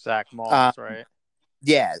Zach Moss, right?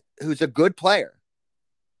 Yeah, who's a good player,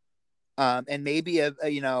 and maybe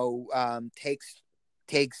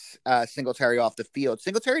takes Singletary off the field.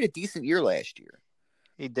 Singletary had a decent year last year.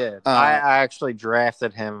 He did. I actually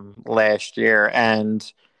drafted him last year, and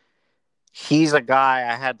he's a guy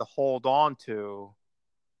I had to hold on to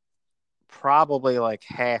probably like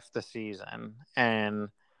half the season, and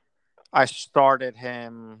I started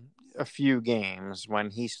him a few games when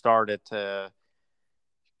he started to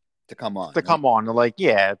come on, to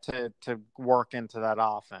work into that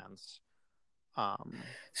offense. I'm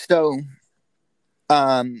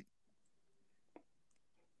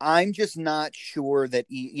just not sure that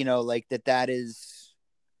it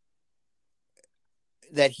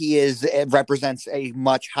represents a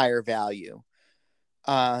much higher value.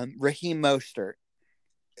 Raheem Mostert,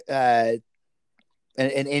 an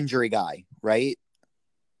injury guy, right?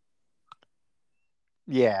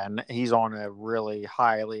 Yeah, and he's on a really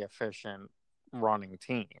highly efficient running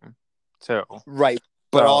team, too. Right,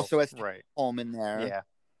 but also has home in there.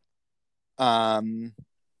 Yeah.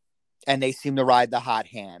 And they seem to ride the hot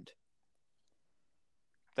hand.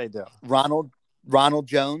 They do. Ronald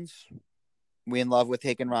Jones. We in love with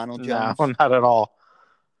taking Ronald Jones? No, not at all.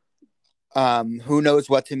 Who knows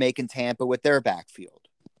what to make in Tampa with their backfield?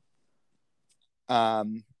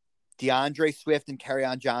 DeAndre Swift and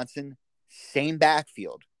Kerryon Johnson, same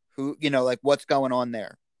backfield. What's going on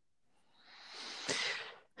there?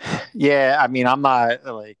 Yeah, I mean, I'm not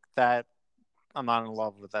like that. I'm not in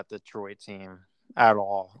love with that Detroit team at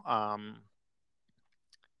all.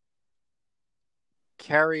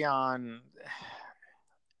 Kerryon,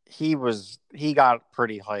 he got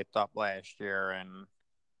pretty hyped up last year and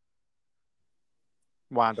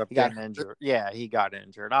wound up getting injured. Yeah, he got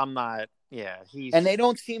injured. I'm not. Yeah, and they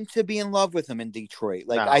don't seem to be in love with him in Detroit.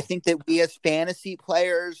 No. I think that we as fantasy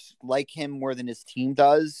players like him more than his team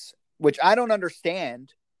does, which I don't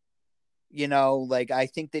understand. I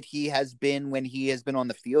think that he has been, when he has been on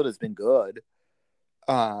the field, has been good.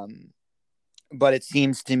 But it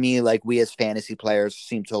seems to me like we as fantasy players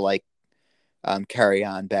seem to like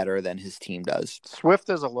Kerryon better than his team does. Swift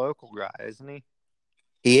is a local guy, isn't he?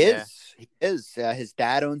 He is. He is. His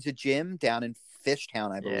dad owns a gym down in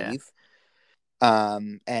Fishtown, I believe.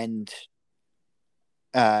 And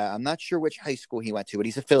I'm not sure which high school he went to, but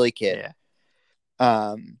he's a Philly kid.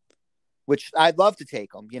 Yeah. Which I'd love to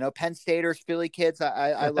take him. Penn Staters, Philly kids,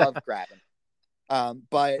 I love grabbing.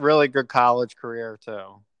 But really good college career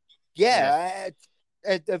too. yeah,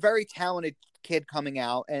 a very talented kid coming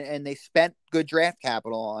out, and they spent good draft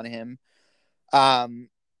capital on him.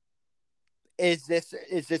 Is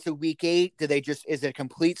this a week 8? Do they just is it a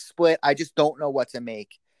complete split? I just don't know what to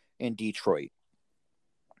make in Detroit.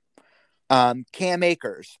 Cam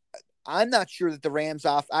Akers. I'm not sure that the Rams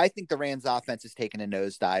I think the Rams offense is taking a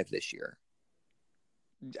nosedive this year.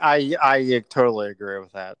 I totally agree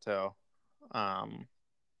with that too.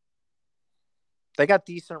 They got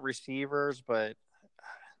decent receivers, but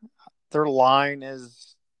their line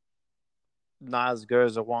is not as good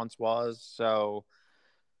as it once was. So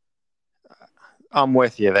I'm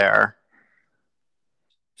with you there.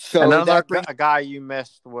 So another a guy you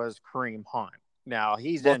missed was Kareem Hunt. Now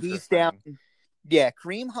he's interesting. He's down. Yeah,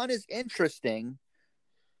 Kareem Hunt is interesting.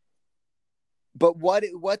 But what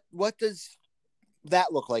does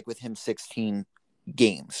that look like with him 16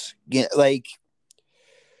 games? Yeah, like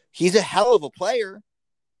he's a hell of a player.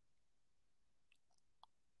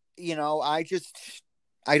 You know, I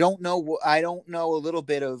don't know a little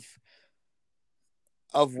bit of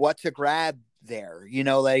what to grab there. You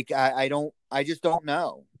know, like I just don't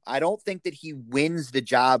know. I don't think that he wins the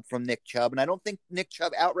job from Nick Chubb, and I don't think Nick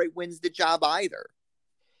Chubb outright wins the job either.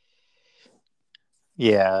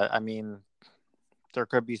 Yeah, I mean, there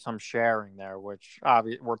could be some sharing there, which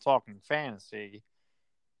obviously we're talking fantasy.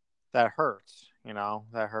 That hurts, you know,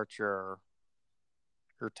 that hurts your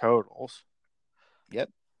totals. Yep.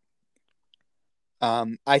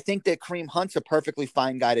 I think that Kareem Hunt's a perfectly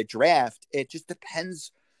fine guy to draft. It just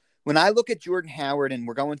depends. When I look at Jordan Howard and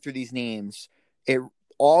we're going through these names,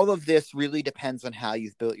 all of this really depends on how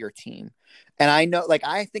you've built your team. And I know, like,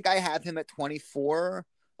 I think I have him at 24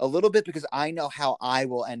 a little bit because I know how I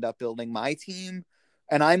will end up building my team.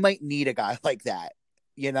 And I might need a guy like that,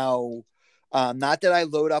 you know, not that I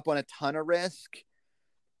load up on a ton of risk,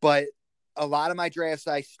 but a lot of my drafts,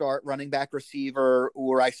 I start running back receiver,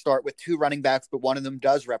 or I start with 2 running backs, but one of them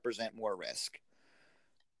does represent more risk.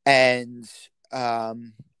 And that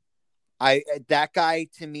guy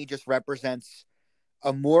to me just represents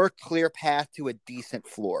a more clear path to a decent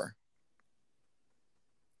floor.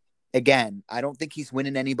 Again, I don't think he's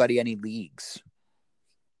winning anybody any leagues.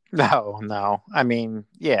 No. I mean,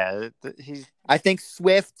 yeah, I think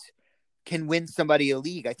Swift can win somebody a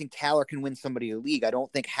league. I think Taylor can win somebody a league. I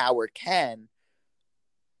don't think Howard can.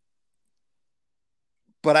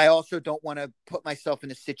 But I also don't want to put myself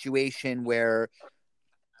in a situation where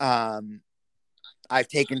I've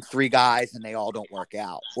taken 3 guys and they all don't work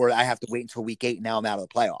out, or I have to wait until week 8 and now I'm out of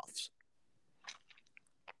the playoffs.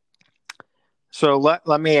 So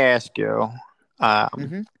let me ask you,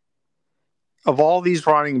 of all these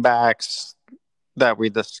running backs that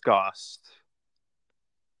we discussed,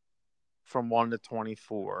 from 1 to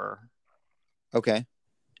 24, okay,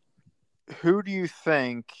 who do you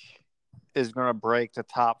think is going to break the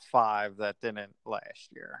top 5 that didn't last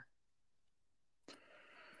year?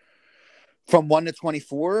 From 1 to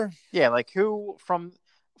 24? Yeah, like who from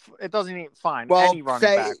 – it doesn't even – fine, any running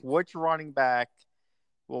back. Which running back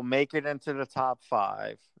will make it into the top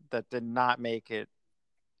 5 that did not make it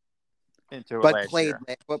into it last year?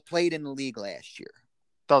 But played in the league last year.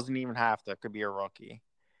 Doesn't even have to. It could be a rookie.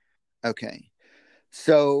 Okay.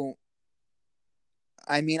 So,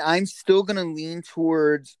 I mean, I'm still going to lean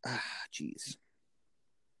towards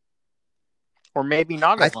or maybe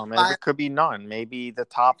none of them. It could be none. Maybe the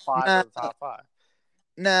top 5 or the top 5.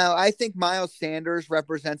 No, I think Miles Sanders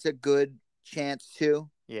represents a good chance too.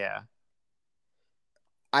 Yeah.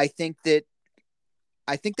 I think that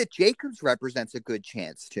Jacobs represents a good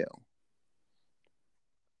chance too.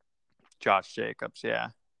 Josh Jacobs, yeah.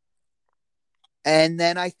 And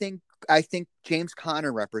then I think James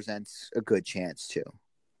Conner represents a good chance too.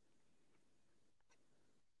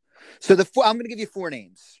 So I'm going to give you 4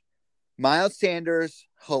 names: Miles Sanders,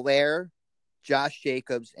 Hilaire, Josh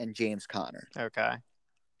Jacobs, and James Conner. Okay.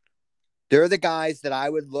 They're the guys that I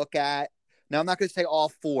would look at. Now, I'm not going to say all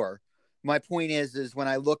 4. My point is when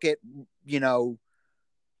I look at, you know,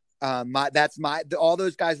 all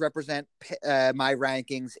those guys represent my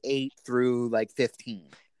rankings 8 through like 15.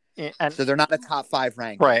 And so they're not a top 5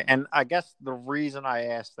 ranking. Right. And I guess the reason I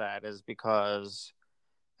asked that is because,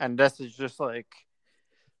 and this is just like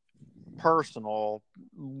personal,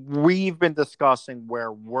 we've been discussing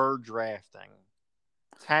where we're drafting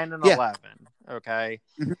 10 and 11. Okay.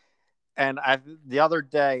 Mm-hmm. And the other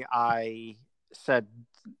day I said,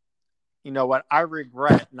 you know what? I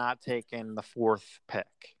regret not taking the 4th pick.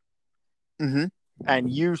 Mm-hmm.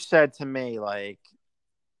 And you said to me, like,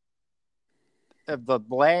 the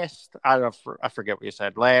last, I forget what you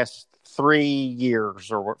said, last 3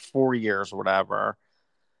 years or 4 years or whatever,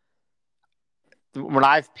 when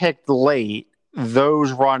I've picked late,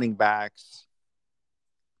 those running backs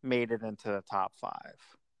made it into the top 5.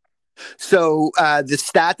 So the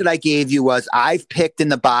stat that I gave you was I've picked in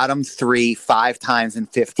the bottom 3 5 times in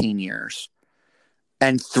 15 years.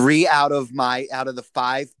 And 3 out of the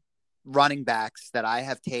 5 running backs that I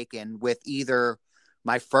have taken with either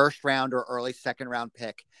my first round or early second round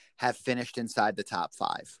pick have finished inside the top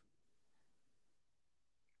 5.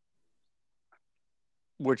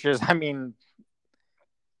 Which is, I mean,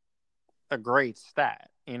 a great stat.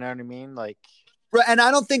 You know what I mean? Like, and I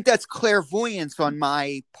don't think that's clairvoyance on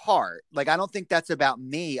my part. Like, I don't think that's about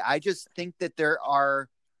me. I just think that there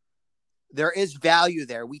is value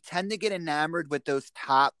there. We tend to get enamored with those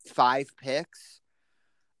top 5 picks.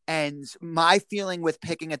 And my feeling with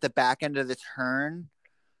picking at the back end of the turn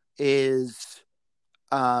is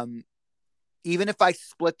even if I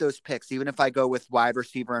split those picks, even if I go with wide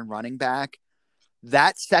receiver and running back,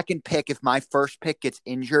 that second pick, if my first pick gets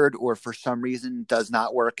injured or for some reason does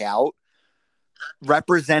not work out,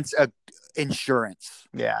 represents a insurance.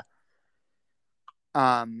 yeah.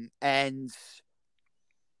 And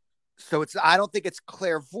so I don't think it's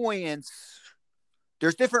clairvoyance.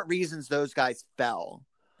 There's different reasons those guys fell.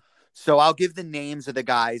 So I'll give the names of the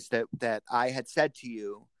guys that I had said to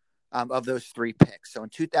you of those 3 picks. So in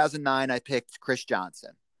 2009, I picked Chris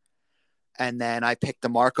Johnson. And then I picked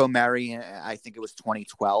DeMarco Murray. I think it was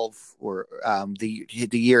 2012 or the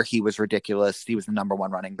year he was ridiculous. He was the number 1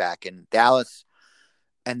 running back in Dallas.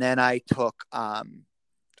 And then I took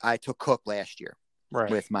Cook last year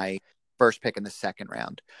with my first pick in the second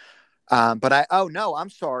round. But I'm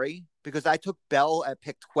sorry, because I took Bell at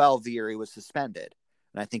pick 12 the year he was suspended.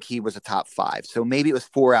 And I think he was a top 5. So maybe it was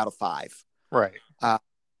 4 out of 5. Right.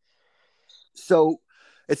 So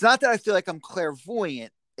it's not that I feel like I'm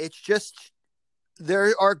clairvoyant. It's just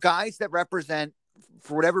there are guys that represent,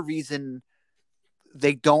 for whatever reason,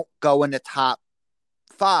 they don't go in the top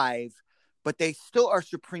 5, but they still are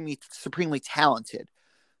supremely talented.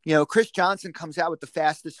 You know, Chris Johnson comes out with the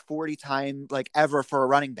fastest 40 time like ever for a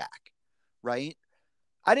running back, right?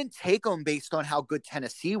 I didn't take him based on how good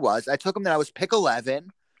Tennessee was. I took him that I was pick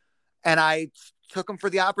 11, and I took him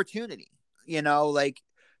for the opportunity. You know, like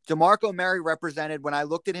DeMarco Murray represented, when I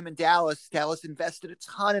looked at him in Dallas invested a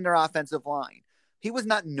ton in their offensive line. He was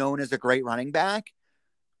not known as a great running back.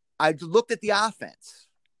 I looked at the offense.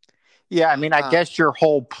 Yeah, I mean, I guess your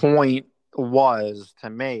whole point was, to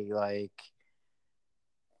me, like,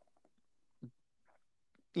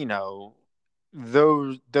 you know,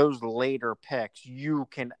 those later picks, you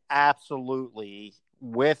can absolutely,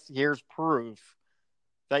 here's proof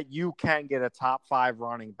that you can get a top 5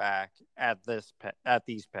 running back at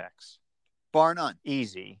these picks, bar none,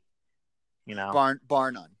 easy. You know,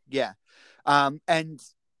 bar none, yeah. And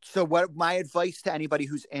so, what my advice to anybody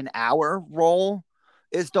who's in our role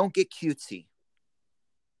is, don't get cutesy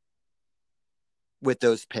with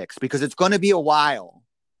those picks, because it's going to be a while.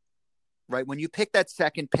 Right? When you pick that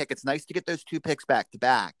second pick, it's nice to get those 2 picks back to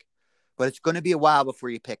back, but it's going to be a while before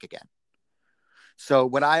you pick again. So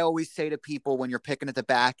what I always say to people when you're picking at the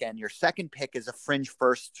back end, your second pick is a fringe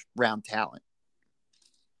first round talent,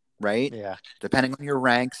 right? Yeah. Depending on your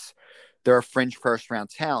ranks, they're a fringe first round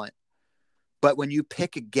talent. But when you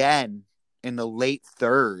pick again in the late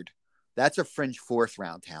 3rd, that's a fringe 4th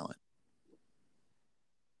round talent,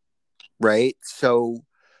 right? So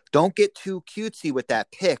don't get too cutesy with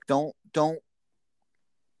that pick. Don't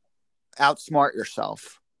outsmart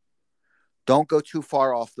yourself. Don't go too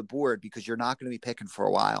far off the board, because you're not going to be picking for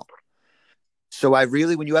a while. So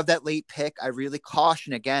when you have that late pick, I really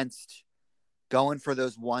caution against going for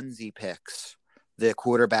those onesie picks, the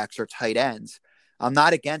quarterbacks or tight ends. I'm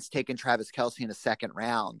not against taking Travis Kelce in the 2nd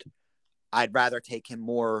round. I'd rather take him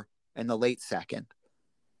more in the late 2nd.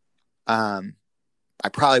 I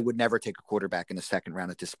probably would never take a quarterback in the 2nd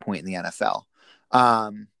round at this point in the NFL.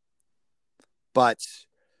 But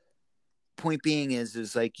point being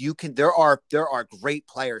is like, there are great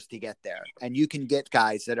players to get there, and you can get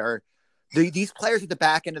guys that are these players at the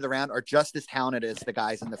back end of the round are just as talented as the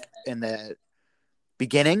guys in the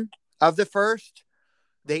beginning of the first.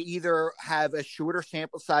 They either have a shorter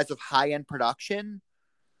sample size of high end production,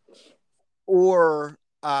 or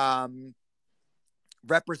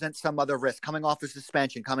represent some other risk, coming off a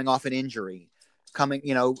suspension, coming off an injury,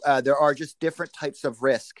 there are just different types of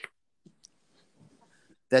risk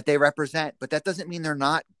that they represent, but that doesn't mean they're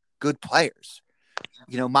not good players.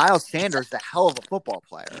 You know, Miles Sanders is a hell of a football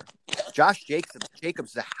player. Josh Jacobs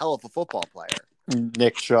is a hell of a football player.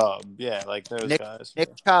 Nick Chubb, yeah, like those guys.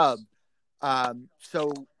 Nick Chubb,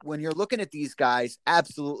 So when you're looking at these guys,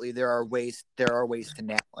 absolutely there are ways to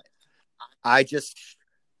nail it. I just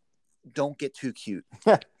don't get too cute.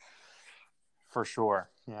 For sure.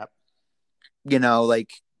 Yep. You know,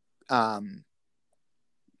 like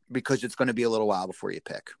because it's going to be a little while before you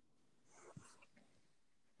pick.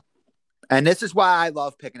 And this is why I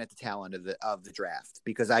love picking at the tail end of the draft,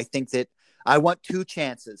 because I think that I want two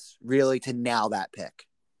chances really to nail that pick.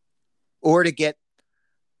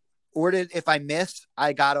 If I miss,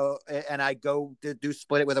 I go to do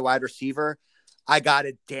split it with a wide receiver, I got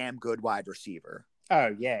a damn good wide receiver.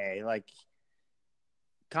 Oh yeah, like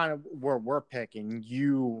kind of where we're picking,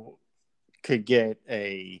 you could get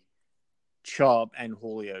a Chubb and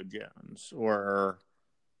Julio Jones, or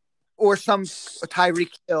some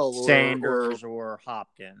Tyreek Hill, Sanders, or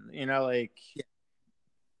Hopkins. You know, like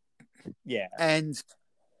yeah. And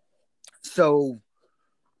so,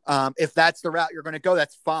 if that's the route you're going to go,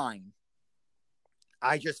 that's fine.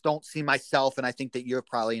 I just don't see myself, and I think that you're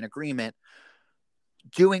probably in agreement,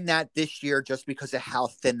 doing that this year just because of how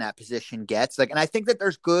thin that position gets. Like, and I think that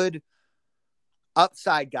there's good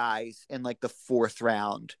upside guys in like the 4th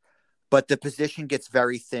round, but the position gets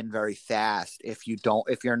very thin very fast if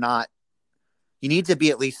you're not. You need to be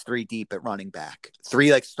at least 3 deep at running back,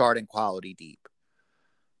 3 like starting quality deep.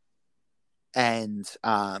 And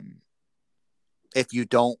if you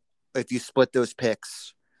split those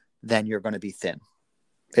picks, then you're going to be thin.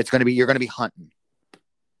 You're going to be hunting.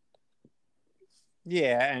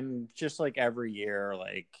 Yeah, and just like every year,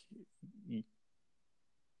 like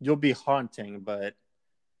you'll be hunting, but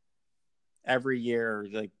every year,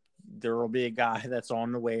 like there will be a guy that's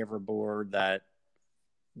on the waiver board that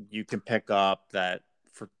you can pick up that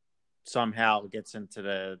somehow gets into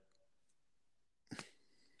the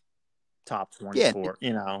top 24. Yeah.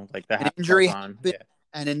 You know, like the injury on. Yeah.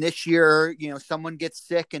 And in this year, you know, someone gets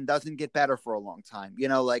sick and doesn't get better for a long time. You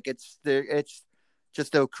know, like it's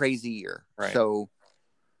just a crazy year. Right. So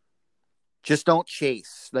just don't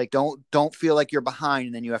chase. Like don't feel like you're behind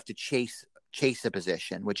and then you have to chase a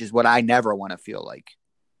position, which is what I never want to feel like.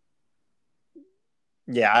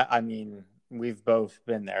 Yeah, I mean, we've both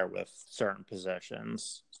been there with certain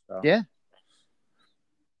positions. So. Yeah.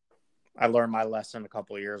 I learned my lesson a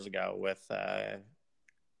couple of years ago with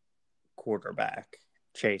quarterback,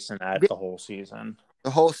 chasing that the whole season. The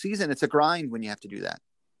whole season, it's a grind when you have to do that.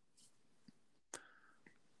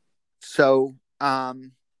 So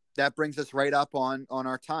that brings us right up on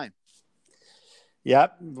our time.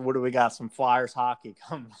 Yep. What do we got? Some Flyers hockey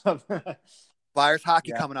coming up. Flyers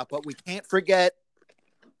hockey coming up, but we can't forget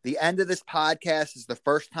the end of this podcast is the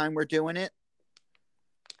first time we're doing it.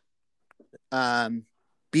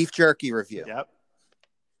 Beef jerky review. Yep.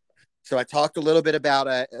 So I talked a little bit about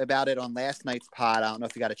it on last night's pod. I don't know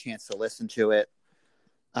if you got a chance to listen to it.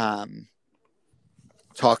 Talked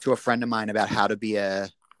to a friend of mine about how to be a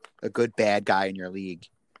good bad guy in your league.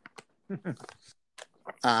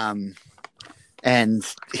 And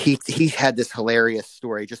he had this hilarious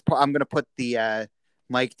story. I'm going to put the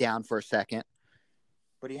mic down for a second.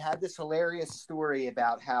 But he had this hilarious story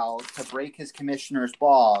about how to break his commissioner's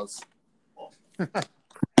balls.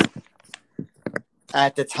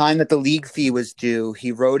 At the time that the league fee was due,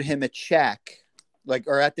 he wrote him a check,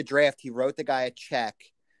 or at the draft, he wrote the guy a check,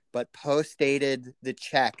 but post-dated the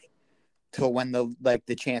check till when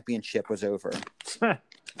the championship was over. So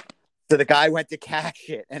the guy went to cash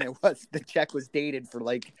it, and the check was dated for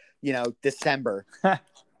December.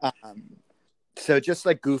 So just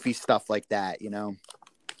like goofy stuff like that, you know.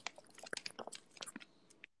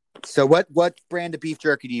 So what brand of beef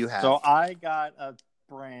jerky do you have? So I got a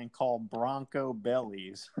brand called Bronco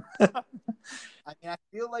Bellies. I mean, I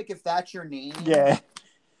feel like if that's your name, yeah,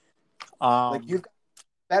 you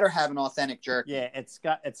better have an authentic jerky. Yeah,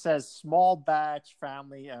 it says small batch,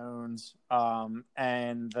 family owns,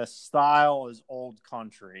 and the style is old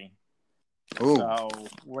country. Ooh, so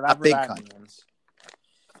whatever that means.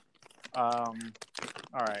 All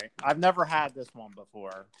right, I've never had this one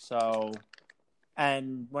before, so.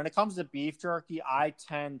 And when it comes to beef jerky, I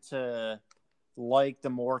tend to like the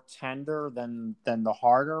more tender than the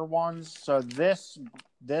harder ones. So this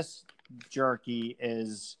jerky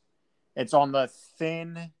it's on the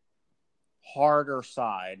thin, harder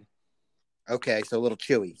side. Okay, so a little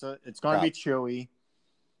chewy. So it's going to be chewy.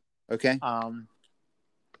 Okay.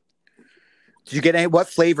 Did you get what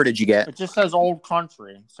flavor did you get? It just says old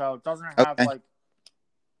country, so it doesn't have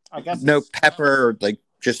I guess no pepper or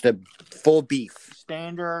just a full beef.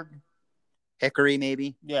 Standard hickory,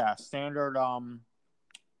 maybe. Yeah, standard.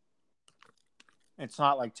 It's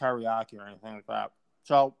not like teriyaki or anything like that.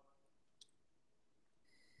 So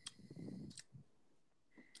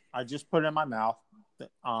I just put it in my mouth.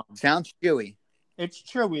 Sounds chewy. It's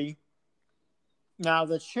chewy. Now,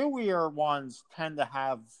 the chewier ones tend to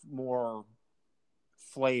have more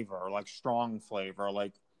flavor, like strong flavor.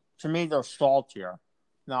 Like, to me, they're saltier.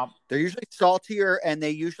 Now, They're usually saltier, and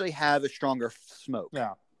they usually have a stronger smoke.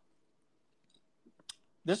 yeah.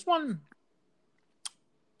 This one,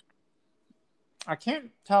 I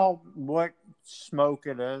can't tell what smoke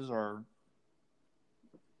it is, or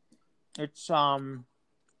it's not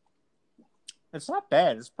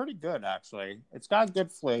bad. It's pretty good, actually. It's got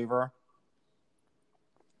good flavor.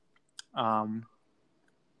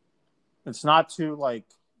 It's not too like,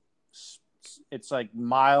 it's like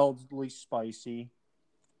mildly spicy.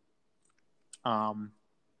 I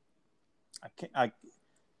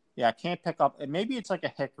can't pick up. Maybe it's like a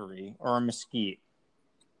hickory or a mesquite.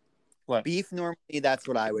 But Beef, normally, that's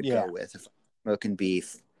what I would go with if I'm smoking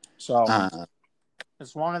beef. So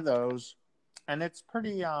it's one of those, and it's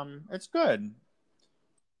pretty. It's good.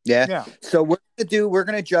 Yeah. So we're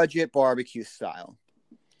gonna judge it barbecue style.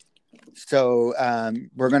 So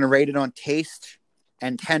we're gonna rate it on taste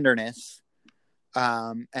and tenderness.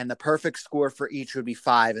 And the perfect score for each would be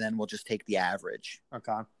 5, and then we'll just take the average.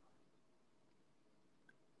 Okay.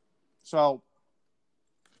 So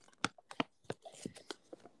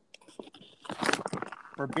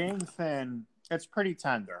for being thin, it's pretty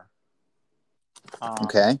tender.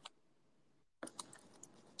 Okay.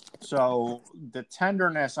 So the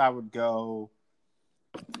tenderness, I would go.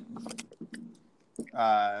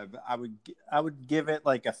 I would give it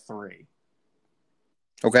like a 3.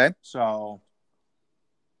 Okay. So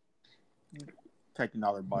take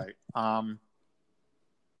another bite.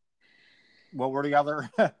 What were the other?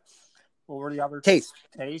 What were the other? Taste.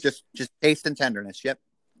 Taste. Just taste and tenderness. Yep.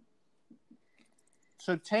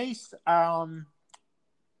 So taste. I'm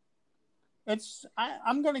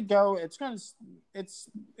gonna go. It's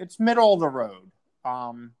middle of the road.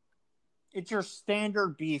 It's your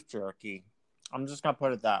standard beef jerky. I'm just gonna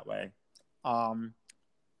put it that way.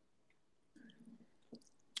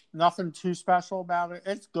 Nothing too special about it.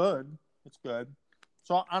 It's good. It's good.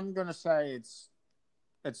 So I'm gonna say it's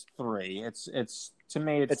 3. It's to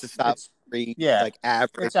me It's a solid 3. Yeah, like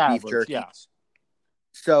average it's average, beef jerky. Yes.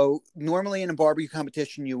 So normally in a barbecue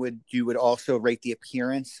competition, you would also rate the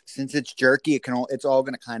appearance. Since it's jerky, it's all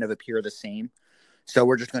going to kind of appear the same. So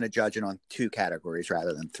we're just going to judge it on 2 categories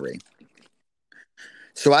rather than 3.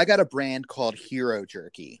 So I got a brand called Hero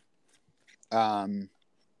Jerky. It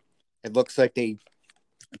looks like they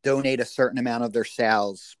donate a certain amount of their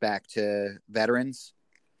sales back to veterans.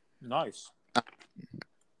 Nice.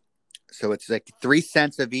 So it's like 3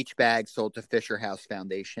 cents of each bag sold to Fisher House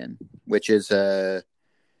Foundation, which is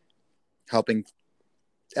helping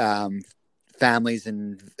families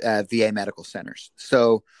in VA medical centers.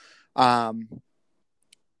 So I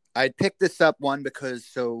picked this up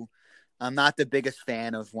because I'm not the biggest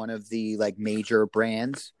fan of one of the like major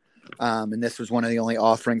brands, and this was one of the only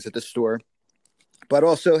offerings at the store. But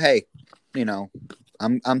also, hey,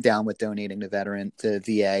 I'm down with donating to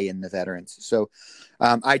VA and the veterans. So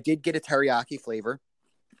I did get a teriyaki flavor.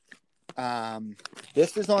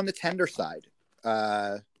 This is on the tender side.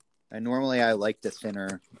 And normally I like the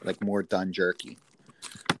thinner, like more done jerky.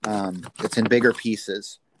 It's in bigger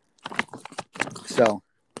pieces. So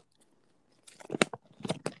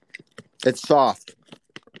it's soft.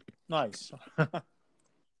 Nice.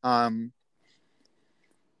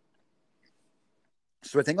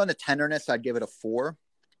 So I think on the tenderness, I'd give it a 4.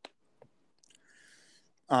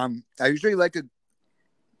 I usually like a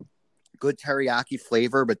good teriyaki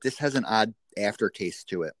flavor, but this has an odd aftertaste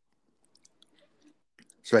to it.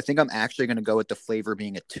 So I think I'm actually going to go with the flavor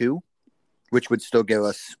being a 2, which would still give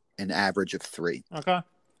us an average of 3. Okay.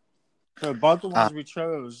 So both the ones we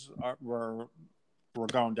chose were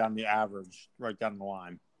going down the average, right down the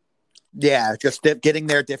line. Yeah, just getting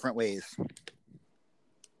there different ways.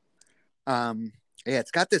 Yeah,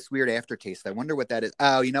 it's got this weird aftertaste. I wonder what that is.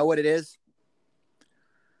 Oh, you know what it is?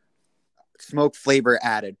 Smoke flavor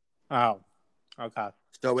added. Oh, okay.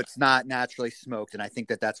 So it's not naturally smoked, and I think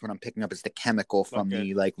that's what I'm picking up is the chemical from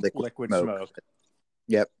the liquid smoke.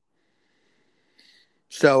 Yep.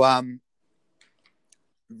 So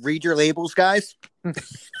read your labels, guys.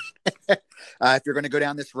 If you're going to go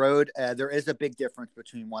down this road, there is a big difference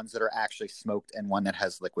between ones that are actually smoked and one that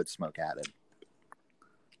has liquid smoke added.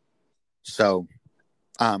 So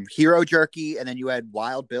Hero Jerky, and then you had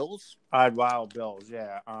Wild Bills? I had Wild Bills,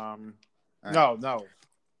 yeah. No.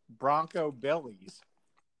 Bronco Billies.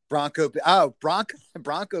 Bronco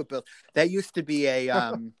Bills. That used to be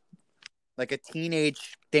a like a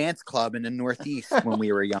teenage dance club in the Northeast when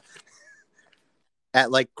we were young.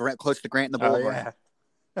 At like close to Grant in the Boulevard. Oh, yeah.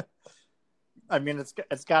 I mean,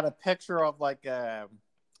 it's got a picture of like a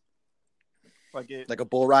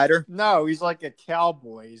bull rider. No, he's like a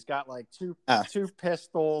cowboy. He's got like two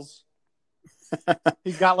pistols.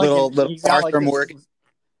 He's got like Arthur Morgan.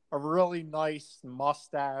 A really nice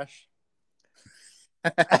mustache.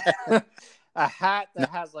 A hat that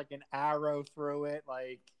has like an arrow through it.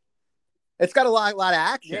 Like it's got a lot of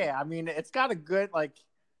action. Yeah, I mean, it's got a good like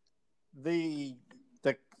the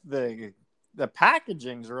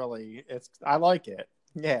packaging's really. I like it.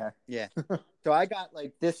 Yeah. So I got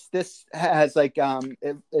like this. This has like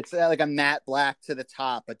it's like a matte black to the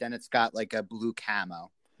top, but then it's got like a blue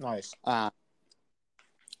camo. Nice.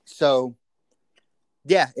 So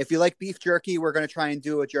yeah, if you like beef jerky, we're going to try and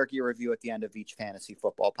do a jerky review at the end of each fantasy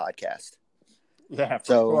football podcast. Yeah, for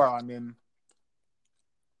sure. I mean,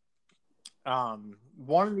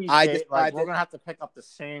 one of these days, like, we're going to have to pick up the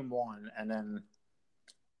same one, and then.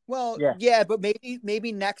 Well, yeah, but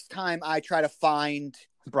maybe next time I try to find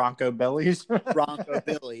Bronco Billies,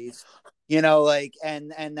 you know, like,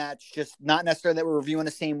 and that's just not necessarily that we're reviewing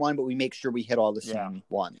the same one, but we make sure we hit all the same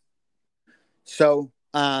one. So.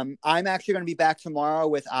 I'm actually going to be back tomorrow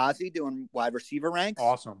with Ozzy doing wide receiver ranks.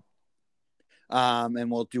 Awesome.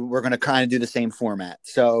 And we're going to kind of do the same format.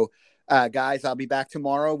 So, guys, I'll be back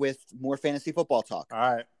tomorrow with more fantasy football talk.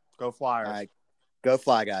 All right. Go Flyers. All right. Go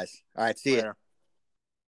Fly, guys. All right. See you.